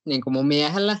nyt niin kuin mun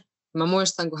miehelle. Mä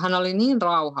muistan, kun hän oli niin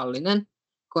rauhallinen,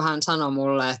 kun hän sanoi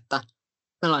mulle, että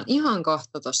me ollaan ihan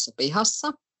kohta tuossa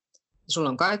pihassa. Sulla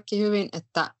on kaikki hyvin,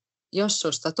 että jos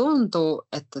susta tuntuu,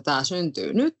 että tämä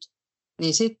syntyy nyt,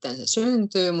 niin sitten se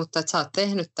syntyy, mutta että sä oot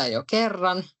tehnyt tämän jo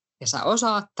kerran ja sä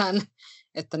osaat tämän,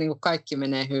 että niin kuin kaikki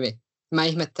menee hyvin. Mä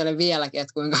ihmettelen vieläkin,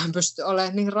 että kuinka hän pystyy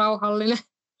olemaan niin rauhallinen.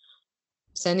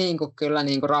 Se niin kuin kyllä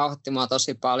niin kuin rauhoitti mua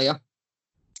tosi paljon,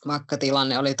 vaikka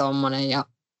tilanne oli tommonen. Ja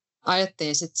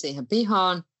ajettiin sitten siihen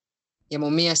pihaan ja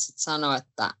mun mies sitten sanoi,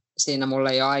 että siinä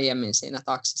mulle jo aiemmin siinä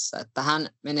taksissa, että hän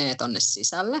menee tonne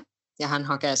sisälle ja hän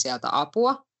hakee sieltä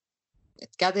apua,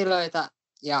 että kätilöitä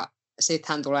ja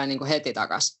sitten hän tulee niin kuin heti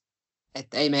takaisin,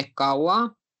 että ei mene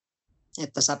kauaa,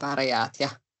 että sä pärjäät. Ja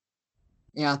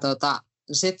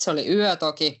sitten se oli yö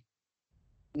toki,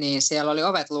 niin siellä oli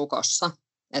ovet lukossa,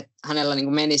 että hänellä niin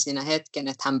kuin meni siinä hetken,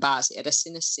 että hän pääsi edes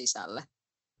sinne sisälle.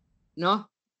 No,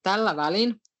 tällä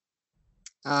välin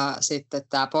sitten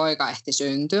tämä poika ehti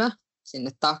syntyä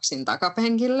sinne taksin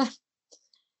takapenkille.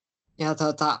 Ja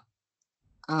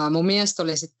mun mies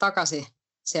tuli sitten takaisin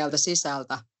sieltä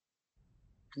sisältä,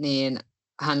 niin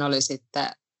hän oli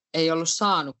sitten, ei ollut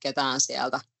saanut ketään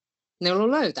sieltä. Ne ei ollut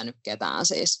löytänyt ketään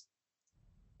siis.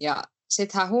 Ja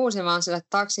sitten hän huusi vaan sille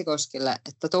taksikoskille,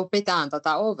 että tuu pitään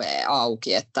tätä ovea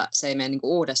auki, että se ei mene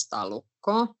niinku uudestaan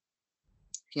lukkoon.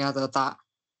 Ja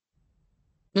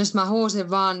nyt mä huusin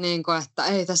vaan, niinku, että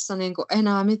ei tässä niinku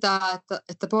enää mitään,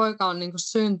 että poika on niinku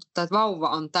syntynyt, että vauva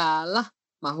on täällä.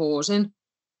 Mä huusin.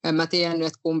 En mä tiennyt,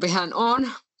 että kumpi hän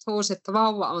on. Huusin, että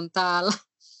vauva on täällä.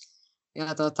 Ja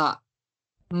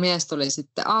mies tuli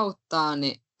sitten auttaa,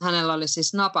 niin hänellä oli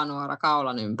siis napanuora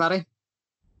kaulan ympäri.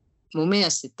 Mun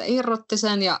mies sitten irrotti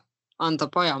sen ja antoi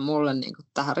pojan mulle niin kuin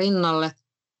tähän rinnalle.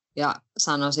 Ja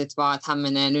sanoi sitten vaan, että hän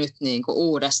menee nyt niin kuin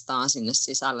uudestaan sinne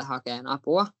sisälle hakemaan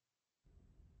apua.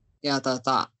 Ja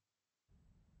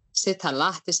sitten hän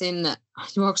lähti sinne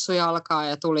juoksujalkaan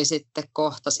ja tuli sitten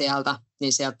kohta sieltä,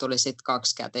 niin sieltä tuli sitten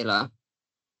 2 kätilöä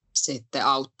sitten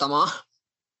auttamaan.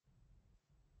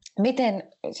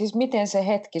 Miten se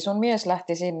hetki, sun mies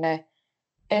lähti sinne,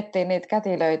 etsii niitä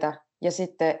kätilöitä ja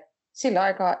sitten sillä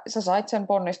aikaa sä sait sen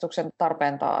ponnistuksen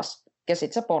tarpeen taas ja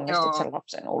sitten sä ponnistit sen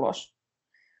lapsen ulos.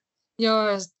 Joo,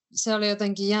 se oli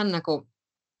jotenkin jännä, kun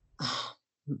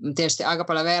tietysti aika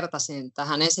paljon vertasin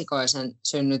tähän esikoisen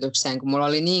synnytykseen, kun mulla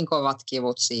oli niin kovat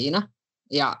kivut siinä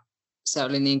ja se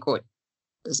oli niin kuin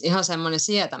ihan semmoinen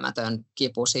sietämätön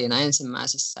kipu siinä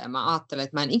ensimmäisessä ja mä ajattelin,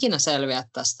 että mä en ikinä selviä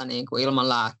tästä niin kuin ilman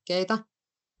lääkkeitä.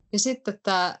 Ja sitten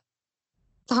tämä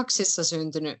taksissa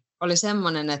syntynyt oli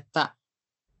semmoinen, että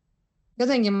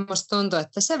jotenkin musta tuntui,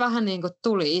 että se vähän niin kuin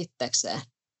tuli itsekseen.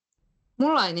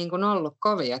 Mulla ei niin kuin ollut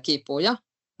kovia kipuja.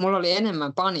 Mulla oli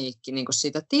enemmän paniikki niin kuin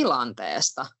siitä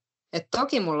tilanteesta. Et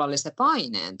toki mulla oli se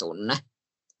paineen tunne,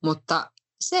 mutta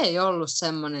se ei ollut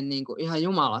semmoinen niin kuin ihan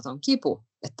jumalaton kipu,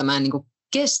 että mä en niin kuin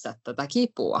kestä tätä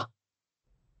kipua.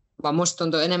 vaan musta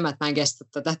tuntuu enemmän, että mä en kestä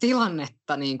tätä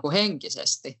tilannetta niin kuin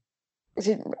henkisesti.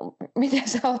 Miten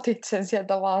sä otit sen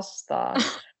sieltä vastaan?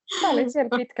 Mä olin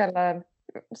siellä pitkällään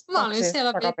Mä olin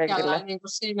siellä takapenkillä. pitkällä, niin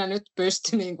kuin siinä nyt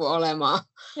pystyi niin kuin olemaan,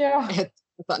 Joo.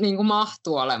 että niin kuin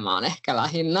mahtuu olemaan ehkä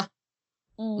lähinnä.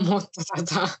 Mutta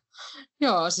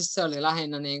joo, siis se oli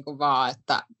lähinnä niin kuin vaan,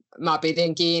 että mä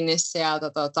pidin kiinni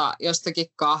sieltä jostakin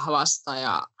kahvasta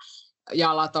ja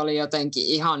jalat oli jotenkin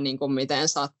ihan niin kuin miten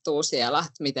sattuu siellä,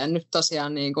 että miten nyt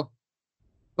tosiaan niin kuin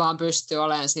vaan pystyy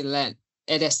olemaan silleen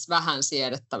edes vähän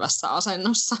siedettävässä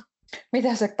asennossa.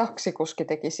 Mitä se taksikuski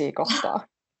teki siinä kohtaa?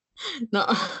 No,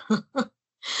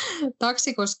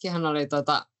 taksikuskihan oli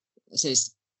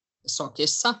siis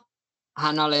shokissa.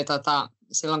 Hän oli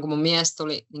silloin, kun mun mies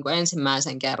tuli niin kuin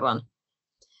ensimmäisen kerran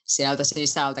sieltä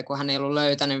sisältä, kun hän ei ollut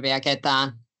löytänyt vielä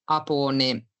ketään apuun,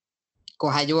 niin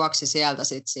kun hän juoksi sieltä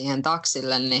sit siihen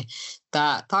taksille, niin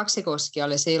tämä taksikuski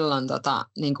oli silloin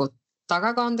niin kuin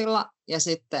takakontilla, ja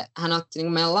sitten hän otti niin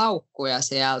kuin meidän laukkuja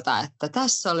sieltä, että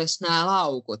tässä olisi nämä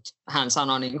laukut, hän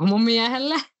sanoi niin kuin mun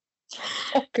miehelle.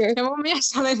 Okay. Ja mun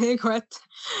mies oli niin kuin, että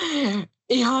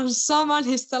ihan sama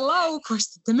niistä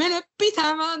laukuista, että mene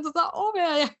pitämään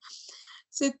ovea. Ja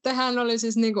sitten hän oli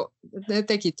siis niin kuin,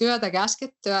 teki työtä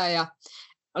käskettyä ja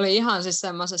oli ihan siis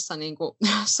semmoisessa niin kuin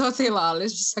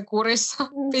sotilaallisessa kurissa,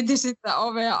 piti sitä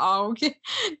ovea auki.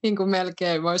 Niin kuin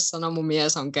melkein voisi sanoa, mun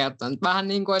mies on kertonut, vähän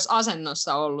niin kuin olisi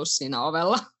asennossa ollut siinä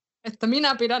ovella, että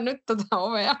minä pidän nyt tätä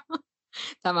ovea.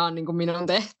 Tämä on niin kuin minun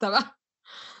tehtävä.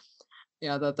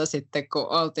 Ja sitten kun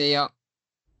oltiin jo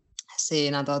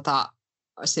siinä,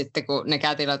 sitten kun ne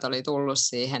kätilöt oli tullut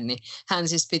siihen, niin hän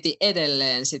siis piti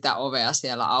edelleen sitä ovea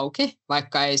siellä auki,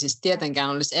 vaikka ei siis tietenkään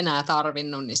olisi enää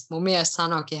tarvinnut, niin mun mies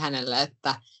sanoikin hänelle,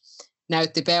 että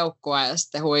näytti peukkua ja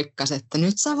sitten huikkasi, että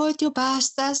nyt sä voit jo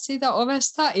päästää siitä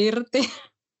ovesta irti.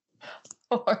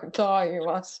 Oi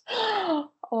taivas,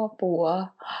 apua.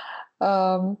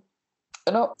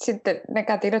 No sitten ne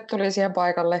kätilöt tuli siihen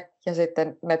paikalle ja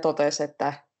sitten ne totesi,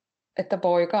 että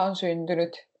poika on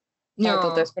syntynyt. Joo.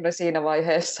 Totesiko ne siinä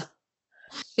vaiheessa?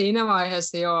 Siinä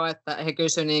vaiheessa joo, että he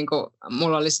kysyivät, niin kuin,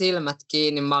 mulla oli silmät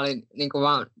kiinni, mä olin, niin kuin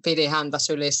vaan pidin häntä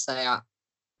sylissä ja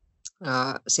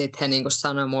sitten he niin kuin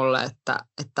sanoi mulle,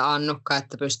 että Annukka,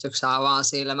 että pystyykö sä avaamaan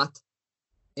silmät.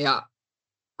 Ja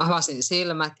avasin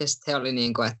silmät ja sitten he oli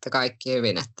niin kuin, että kaikki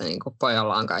hyvin, että niin kuin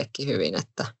pojalla on kaikki hyvin,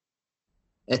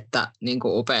 että niin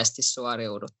kuin upeasti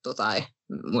suoriuduttu tai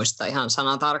muista ihan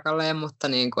sanatarkalleen, mutta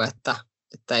niin kuin,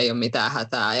 että ei ole mitään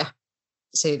hätää. Ja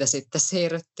siitä sitten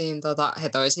siirryttiin, he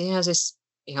toi siihen siis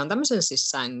ihan tämmöisen siis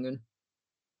sängyn.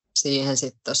 Siihen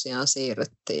sitten tosiaan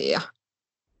siirryttiin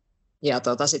ja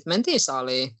sitten mentiin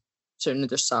saliin,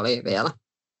 synnytyssaliin vielä.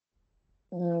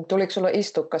 Tuliko sulla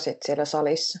istukka sitten siellä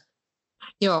salissa?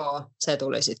 Joo, se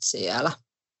tuli sitten siellä.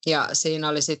 Ja siinä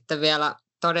oli sitten vielä,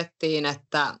 todettiin,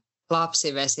 että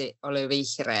lapsivesi oli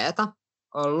vihreätä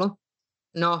ollut.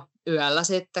 No yöllä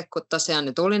sitten, kun tosiaan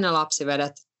ne tuli ne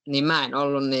lapsivedet, niin mä en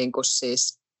ollut niin kuin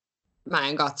siis, mä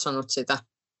en katsonut sitä.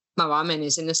 Mä vaan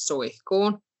menin sinne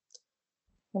suihkuun.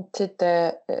 Mutta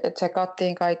sitten se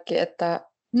kattiin kaikki, että...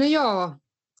 No joo,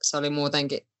 se oli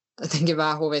muutenkin jotenkin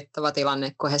vähän huvittava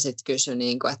tilanne, kun he sitten kysyivät,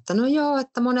 niin että no joo,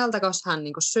 että moneltakos hän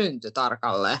niin kuin syntyi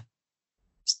tarkalleen.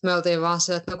 Sitten me oltiin vaan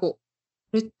sillä, että no kun,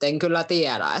 nyt en kyllä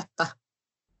tiedä, että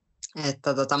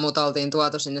mut oltiin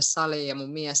tuotu sinne saliin ja mun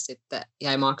mies sitten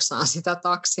jäi maksamaan sitä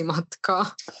taksimatkaa.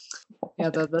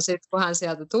 Ja sitten kun hän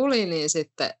sieltä tuli, niin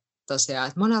sitten tosiaan,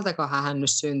 että moneltakohan hän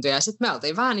nyt syntyi. Ja sitten me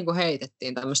oltiin vähän niin kuin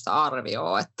heitettiin tämmöistä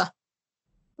arvioa, että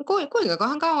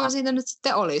kuinkakohan kauan siitä nyt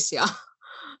sitten olisi. Ja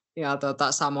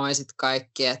samoin sitten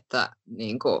kaikki, että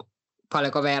niin kuin,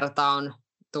 paljonko verta on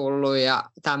tullut ja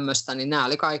tämmöistä, niin nämä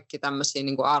oli kaikki tämmöisiä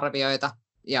niin kuin arvioita.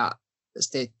 Ja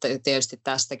sitten tietysti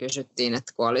tästä kysyttiin,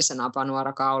 että kun oli se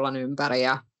napanuora kaulan ympäri.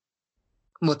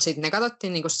 Mutta sitten ne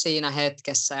katsottiin niinku siinä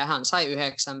hetkessä ja hän sai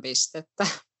 9 pistettä.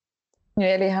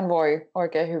 Eli hän voi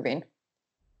oikein hyvin.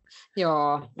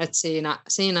 Joo, että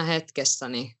siinä hetkessä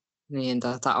niin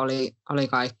oli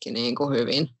kaikki niinku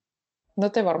hyvin. No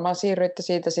te varmaan siirryitte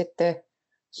siitä sitten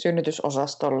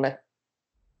synnytysosastolle.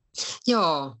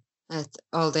 Joo, että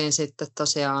oltiin sitten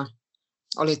tosiaan,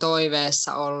 oli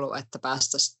toiveessa ollut, että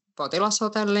päästäisiin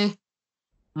potilashotelliin,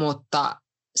 mutta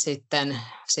sitten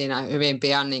siinä hyvin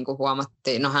pian niin kuin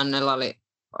huomattiin, no hänellä oli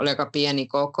aika pieni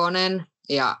kokonen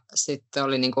ja sitten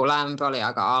oli niin kuin lämpö oli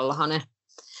aika alhainen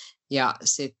ja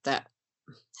sitten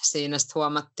siinä sitten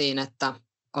huomattiin, että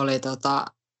oli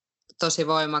tosi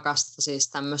voimakasta siis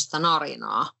tämmöistä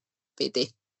narinaa piti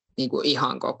niin kuin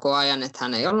ihan koko ajan, että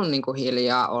hän ei ollut niin kuin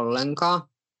hiljaa ollenkaan.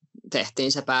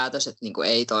 Tehtiin se päätös, että niin kuin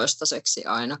ei toistaiseksi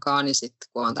ainakaan, niin sitten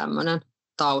kun on tämmöinen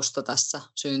tausta tässä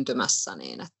syntymässä,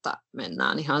 niin että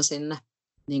mennään ihan sinne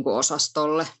niin kuin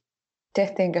osastolle.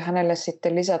 Tehtiinkö hänelle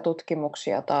sitten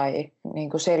lisätutkimuksia tai niin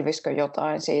kuin selvisikö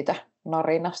jotain siitä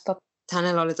narinasta?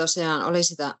 Hänellä oli tosiaan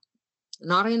sitä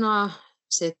narinaa,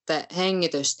 sitten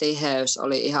hengitystiheys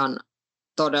oli ihan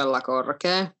todella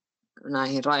korkea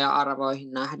näihin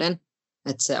raja-arvoihin nähden,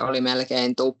 että se oli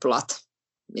melkein tuplat,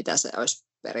 mitä se olisi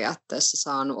periaatteessa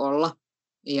saanut olla.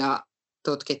 Ja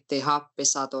tutkittiin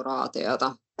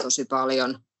happisaturaatiota tosi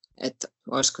paljon, että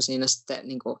olisiko siinä sitten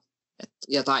niin kuin, että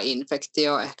jotain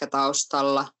infektio ehkä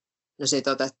taustalla. No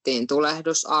sitten otettiin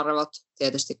tulehdusarvot,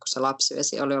 tietysti kun se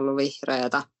lapsivesi oli ollut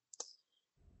vihreätä.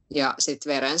 Ja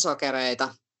sitten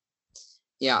verensokereita.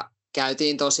 Ja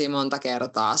käytiin tosi monta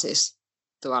kertaa siis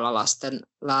tuolla lasten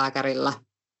lääkärillä.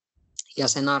 Ja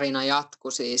se narina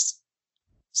jatkui siis.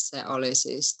 Se oli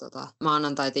siis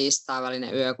maanantai-tiistai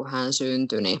välinen yö, kun hän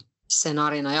syntyi, niin se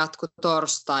narina jatkui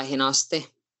torstaihin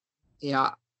asti.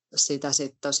 Ja sitä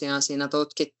sitten tosiaan siinä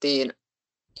tutkittiin.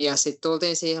 Ja sitten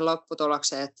tultiin siihen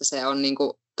lopputulokseen, että se on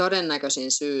niinku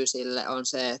todennäköisin syy sille on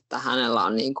se, että hänellä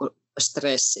on niinku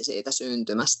stressi siitä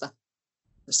syntymästä.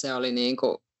 Se oli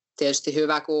niinku tietysti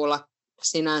hyvä kuulla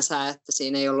sinänsä, että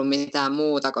siinä ei ollut mitään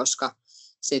muuta, koska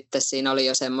sitten siinä oli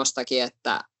jo semmoistakin,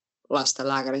 että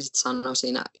lastenlääkäri sitten sanoi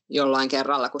siinä jollain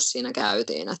kerralla, kun siinä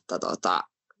käytiin, että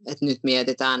nyt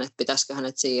mietitään, että pitäisikö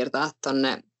hänet siirtää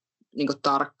tuonne niinku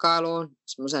tarkkailuun,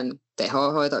 semmoisen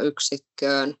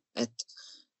tehohoitoyksikköön, että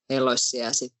heillä olisi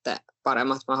siellä sitten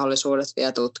paremmat mahdollisuudet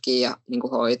vielä tutkia ja niinku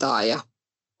hoitaa, ja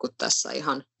kun tässä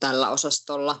ihan tällä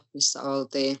osastolla, missä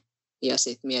oltiin. Ja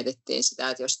sitten mietittiin sitä,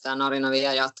 että jos tämä narina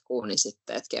vielä jatkuu, niin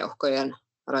sitten että keuhkojen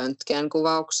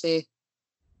röntgenkuvauksia.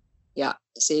 Ja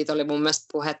siitä oli mun mielestä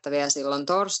puhetta vielä silloin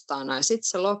torstaina, ja sitten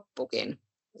se loppukin,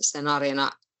 se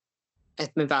narina,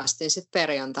 että me päästiin sitten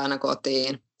perjantaina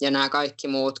kotiin, ja nämä kaikki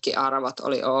muutkin arvot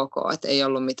oli ok, että ei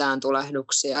ollut mitään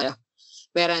tulehduksia, ja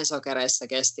verensokereissa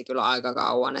kesti kyllä aika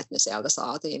kauan, että ne sieltä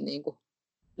saatiin niin kuin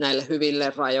näille hyville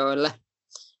rajoille.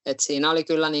 Et siinä oli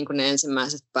kyllä niin kuin ne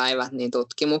ensimmäiset päivät niin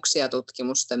tutkimuksia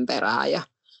tutkimusten perään, ja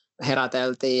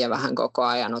heräteltiin ja vähän koko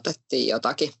ajan otettiin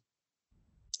jotakin.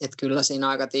 Et kyllä siinä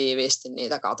aika tiiviisti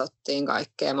niitä katsottiin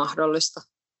kaikkea mahdollista.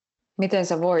 Miten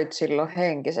sä voit silloin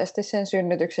henkisesti sen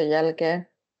synnytyksen jälkeen?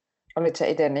 Olit sä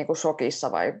itse niin kuin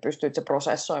shokissa vai pystyit sä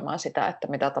prosessoimaan sitä, että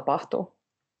mitä tapahtuu?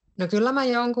 No kyllä mä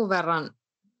jonkun verran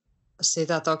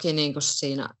sitä toki niin kuin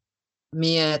siinä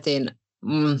mietin.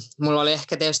 Mulla oli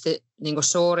ehkä tietysti niin kuin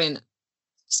suurin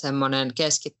semmoinen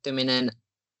keskittyminen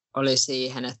oli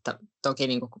siihen, että toki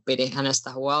niin kuin pidi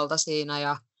hänestä huolta siinä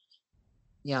ja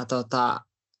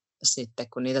sitten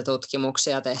kun niitä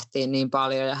tutkimuksia tehtiin niin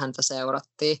paljon ja häntä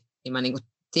seurattiin, niin mä niin kuin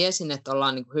tiesin, että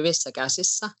ollaan niin kuin hyvissä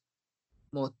käsissä,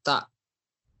 mutta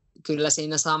kyllä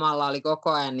siinä samalla oli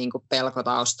koko ajan niin kuin pelko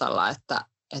taustalla,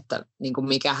 että niin kuin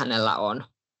mikä hänellä on.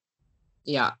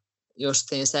 Ja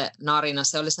justiin se narina,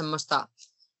 se oli semmoista,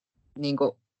 niin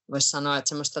kuin voisi sanoa, että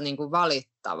semmoista niin kuin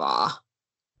valittavaa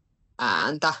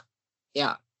ääntä.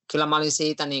 Ja kyllä mä olin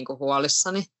siitä niin kuin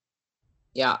huolissani.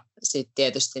 Ja sitten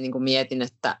tietysti niin kuin mietin,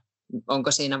 että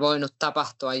onko siinä voinut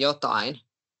tapahtua jotain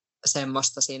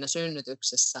semmoista siinä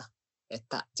synnytyksessä,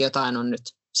 että jotain on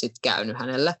nyt sitten käynyt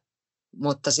hänelle.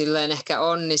 Mutta silleen ehkä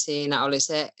onni siinä oli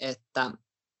se, että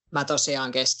mä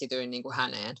tosiaan keskityin niin kuin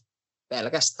häneen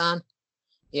pelkästään.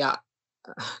 Ja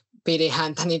pidin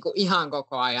häntä niin kuin ihan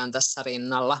koko ajan tässä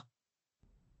rinnalla,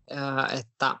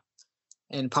 että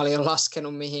en paljon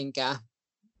laskenut mihinkään.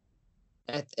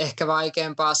 Et ehkä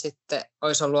vaikeampaa sitten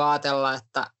olisi ollut ajatella,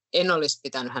 että en olisi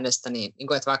pitänyt hänestä niin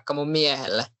kuin, että vaikka mun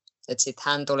miehelle. Että sitten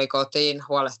hän tuli kotiin,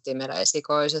 huolehtii meidän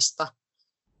esikoisesta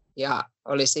ja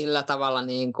oli sillä tavalla,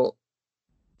 niin kuin,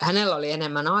 hänellä oli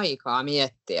enemmän aikaa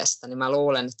miettiä sitä, niin mä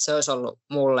luulen, että se olisi ollut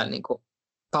mulle niin kuin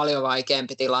paljon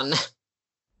vaikeampi tilanne.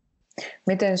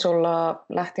 Miten sulla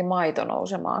lähti maito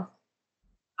nousemaan?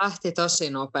 Lähti tosi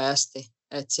nopeasti.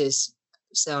 Et siis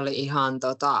se oli ihan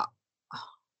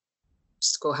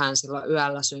kun hän silloin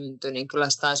yöllä syntyi, niin kyllä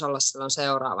se taisi olla silloin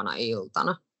seuraavana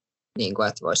iltana. Niin kuin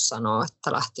et voisi sanoa,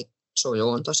 että lähti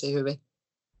sujuun tosi hyvin.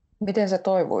 Miten sä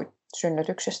toivuit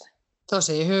synnytyksestä?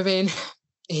 Tosi hyvin.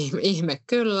 Ihme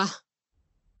kyllä.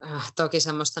 Toki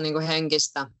semmoista niin kuin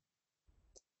henkistä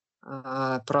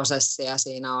prosessia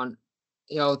siinä on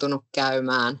joutunut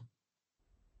käymään.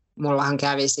 Mullahan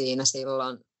kävi siinä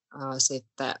silloin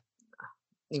sitten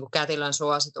niin kuin kätilön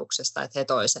suosituksesta, että he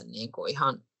toi sen niin kuin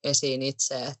ihan esiin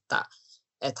itse, että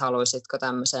haluaisitko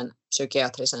tämmöisen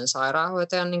psykiatrisen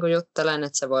sairaanhoitajan niin kuin juttelen,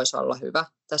 että se voisi olla hyvä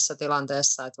tässä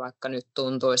tilanteessa, että vaikka nyt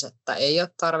tuntuisi, että ei ole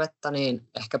tarvetta, niin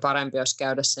ehkä parempi olisi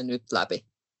käydä se nyt läpi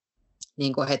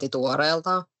niin kuin heti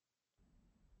tuoreeltaan.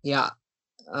 Ja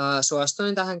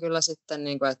suostuin tähän kyllä sitten,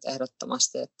 niin kuin, että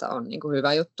ehdottomasti, että on niin kuin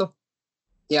hyvä juttu.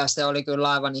 Ja se oli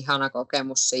kyllä aivan ihana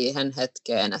kokemus siihen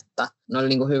hetkeen, että oli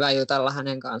niin kuin hyvä jutella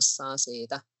hänen kanssaan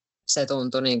siitä. Se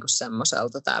tuntui niin kuin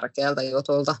semmoiselta tärkeältä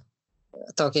jutulta.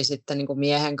 Toki sitten niin kuin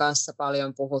miehen kanssa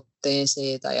paljon puhuttiin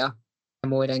siitä ja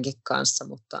muidenkin kanssa,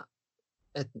 mutta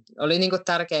oli niin kuin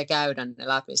tärkeää käydä ne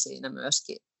läpi siinä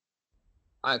myöskin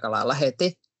aika lailla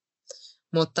heti.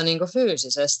 Mutta niin kuin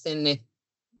fyysisesti niin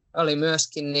oli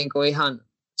myöskin niin kuin ihan,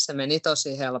 se meni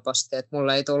tosi helposti, että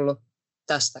mulle ei tullut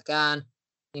tästäkään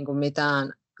niin kuin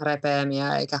mitään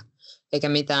repeämiä eikä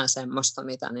mitään semmoista,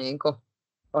 mitä niin kuin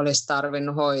olisi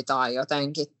tarvinnut hoitaa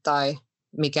jotenkin tai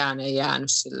mikään ei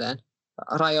jäänyt silleen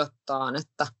rajoittaan,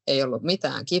 että ei ollut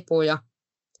mitään kipuja.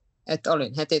 Että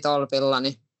olin heti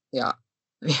tolpillani ja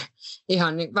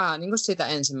ihan vähän niin kuin sitä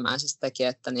ensimmäisestäkin,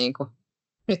 että niin kuin,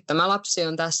 nyt tämä lapsi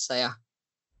on tässä ja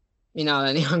minä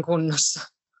olen ihan kunnossa.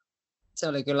 Se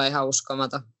oli kyllä ihan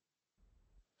uskomaton.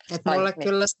 Että mulle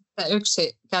kyllä sitten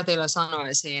yksi kätilö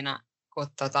sanoi siinä, kun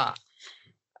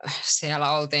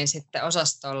siellä oltiin sitten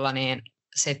osastolla, niin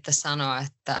sitten sanoi,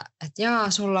 että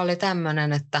jaa, sulla oli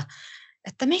tämmöinen,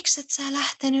 että miksi et sä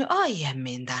lähtenyt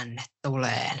aiemmin tänne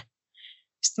tuleen?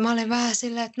 Sitten mä olin vähän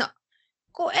silleen, että no,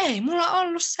 kun ei mulla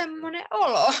ollut semmoinen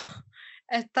olo,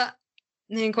 että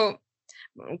niin kuin,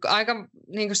 aika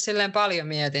niin kuin silleen paljon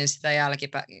mietin sitä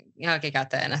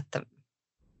jälkikäteen,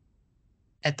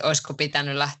 että olisiko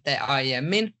pitänyt lähteä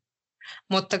aiemmin.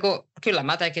 Mutta kyllä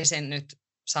mä tekisin nyt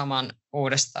saman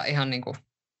uudestaan ihan niin kuin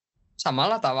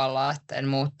samalla tavalla, että en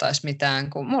muuttaisi mitään,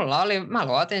 kun mä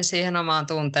luotin siihen omaan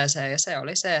tunteeseen ja se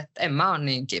oli se, että en mä ole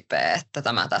niin kipeä, että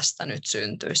tämä tästä nyt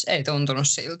syntyisi. Ei tuntunut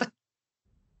siltä.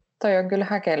 Toi on kyllä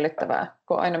häkellyttävää,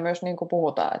 kun aina myös niin kuin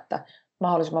puhutaan, että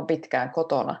mahdollisimman pitkään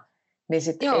kotona, niin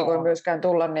sitten ei voi myöskään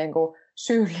tulla niin kuin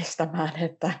syyllistämään,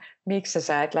 että miksi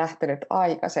sä et lähtenyt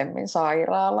aikaisemmin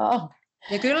sairaalaan.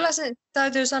 Ja kyllä se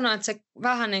täytyy sanoa, että se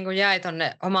vähän niin kuin jäi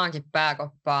tonne omaankin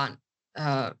pääkoppaan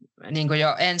niin kuin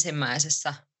jo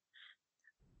ensimmäisessä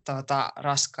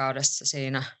raskaudessa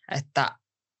siinä,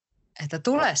 että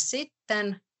tule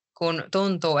sitten, kun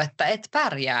tuntuu, että et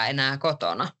pärjää enää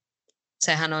kotona.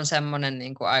 Sehän on semmoinen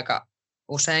niin kuin aika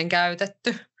usein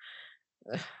käytetty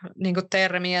niin kuin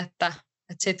termi, että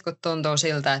sitten kun tuntuu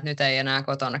siltä, että nyt ei enää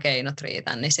kotona keinot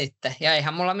riitä, niin sitten, ja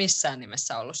eihän mulla missään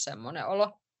nimessä ollut semmoinen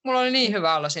olo. Mulla oli niin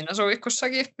hyvä olla siinä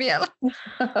suihkussakin vielä.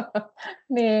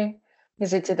 Niin, ja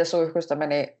sitten siitä suihkusta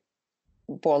meni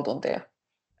puoli tuntia.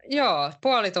 Joo,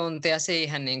 puoli tuntia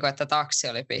siihen, niin kuin, että taksi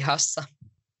oli pihassa.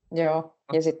 Joo,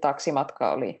 ja sitten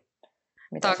taksimatka oli?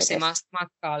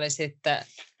 Taksimatka oli sitten,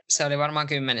 se oli varmaan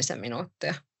 10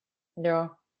 minuuttia.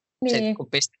 Joo. Niin. Sitten kun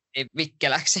pistettiin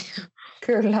vikkeläksi.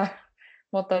 Kyllä,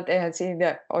 mutta eihän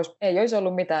siinä ei olisi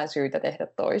ollut mitään syytä tehdä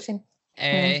toisin.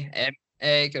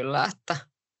 Ei kyllä, että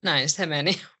näin se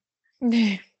meni.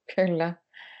 Niin, kyllä.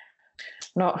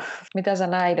 No, mitä sä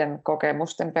näiden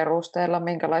kokemusten perusteella,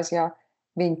 minkälaisia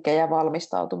vinkkejä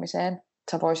valmistautumiseen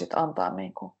sä voisit antaa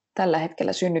niin kuin tällä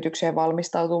hetkellä synnytykseen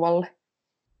valmistautuvalle?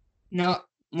 No,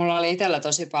 mulla oli itsellä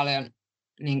tosi paljon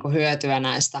niin kuin hyötyä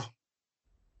näistä,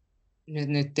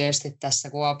 nyt tietysti tässä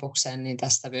Kuopukseen, niin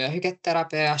tästä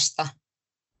vyöhyketerapiasta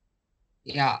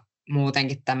ja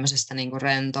muutenkin tämmöisestä niin kuin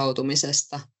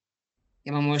rentoutumisesta.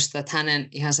 Ja mä muistan, että hänen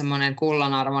ihan semmoinen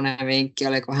kullanarvoinen vinkki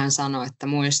oli, kun hän sanoi, että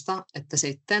muista, että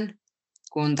sitten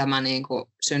kun tämä niin kuin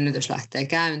synnytys lähtee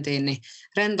käyntiin, niin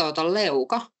rentouta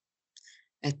leuka,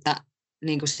 että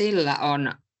niin kuin sillä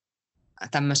on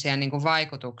tämmöisiä niin kuin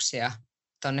vaikutuksia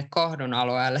tuonne kohdun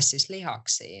alueelle, siis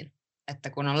lihaksiin, että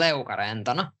kun on leuka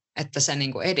rentona, että se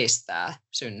niin kuin edistää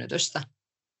synnytystä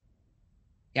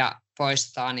ja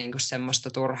poistaa niin kuin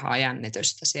semmoista turhaa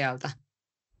jännitystä sieltä.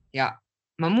 Ja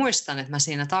mä muistan, että mä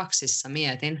siinä taksissa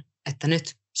mietin, että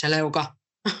nyt se leuka,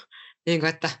 niin kuin,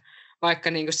 että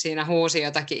vaikka niin kuin siinä huusi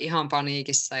jotakin ihan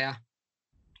paniikissa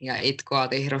ja itkoa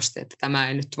tihrusti, että tämä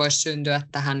ei nyt voisi syntyä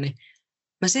tähän, niin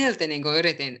mä silti niin kuin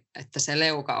yritin, että se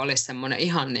leuka olisi semmoinen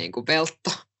ihan niin kuin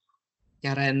veltto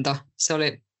ja rento. Se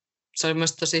oli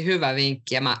minusta tosi hyvä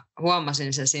vinkki ja mä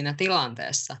huomasin sen siinä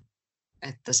tilanteessa,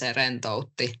 että se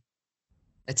rentoutti.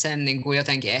 Että sen niin kuin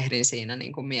jotenkin ehdin siinä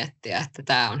niin kuin miettiä, että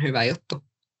tämä on hyvä juttu.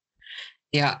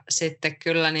 Ja sitten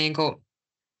kyllä niin kuin,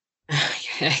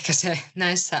 ehkä se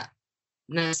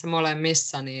näissä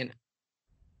molemmissa niin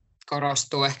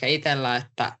korostuu ehkä itsellä,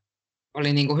 että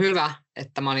oli niin kuin hyvä,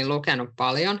 että mä olin lukenut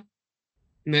paljon.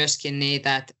 Myöskin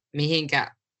niitä, että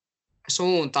mihinkä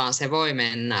suuntaan se voi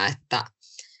mennä, että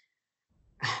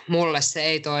mulle se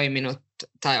ei toiminut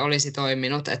tai olisi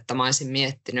toiminut, että mä olisin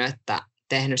miettinyt, että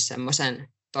tehnyt semmoisen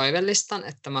toivelistan,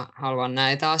 että mä haluan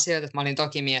näitä asioita. Mä olin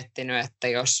toki miettinyt, että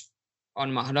jos on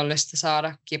mahdollista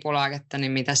saada kipulääkettä,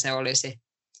 niin mitä se olisi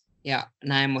ja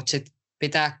näin, mutta sitten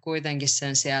pitää kuitenkin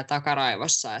sen siellä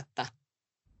takaraivossa, että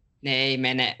ne ei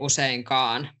mene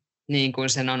useinkaan niin kuin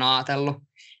sen on ajatellut.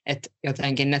 Että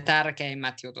jotenkin ne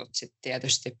tärkeimmät jutut sitten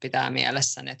tietysti pitää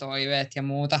mielessä, ne toiveet ja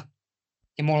muuta.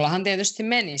 Ja mullahan tietysti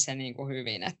meni se niin kuin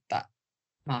hyvin, että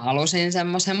mä halusin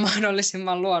semmoisen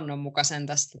mahdollisimman luonnonmukaisen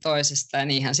tästä toisesta ja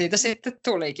niinhän siitä sitten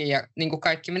tulikin ja niin kuin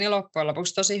kaikki meni loppujen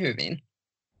lopuksi tosi hyvin.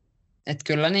 Että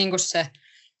kyllä niin kuin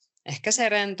ehkä se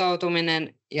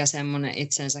rentoutuminen ja semmoinen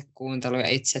itsensä kuuntelu ja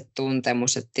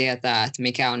itsetuntemus, että tietää, että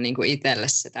mikä on niin kuin itselle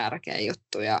se tärkeä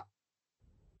juttu ja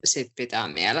sitten pitää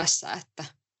mielessä, että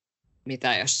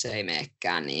mitä jos se ei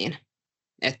menekään niin.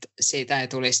 Että siitä ei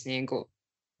tulisi niin kuin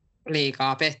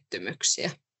liikaa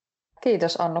pettymyksiä.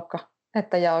 Kiitos Annukka,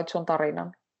 että jaoit sun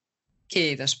tarinan.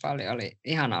 Kiitos paljon, oli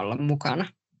ihana olla mukana.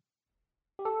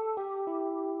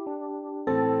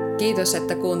 Kiitos,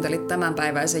 että kuuntelit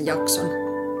tämänpäiväisen jakson.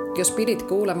 Jos pidit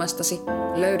kuulemastasi,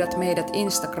 löydät meidät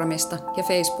Instagramista ja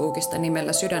Facebookista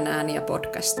nimellä Sydänääniä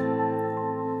podcast.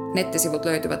 Nettisivut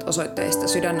löytyvät osoitteesta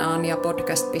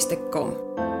sydänääniapodcast.com.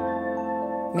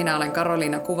 Minä olen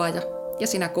Karoliina Kuvaja ja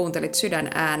sinä kuuntelit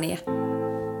Sydänääniä.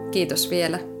 Kiitos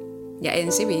vielä ja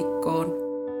ensi viikkoon.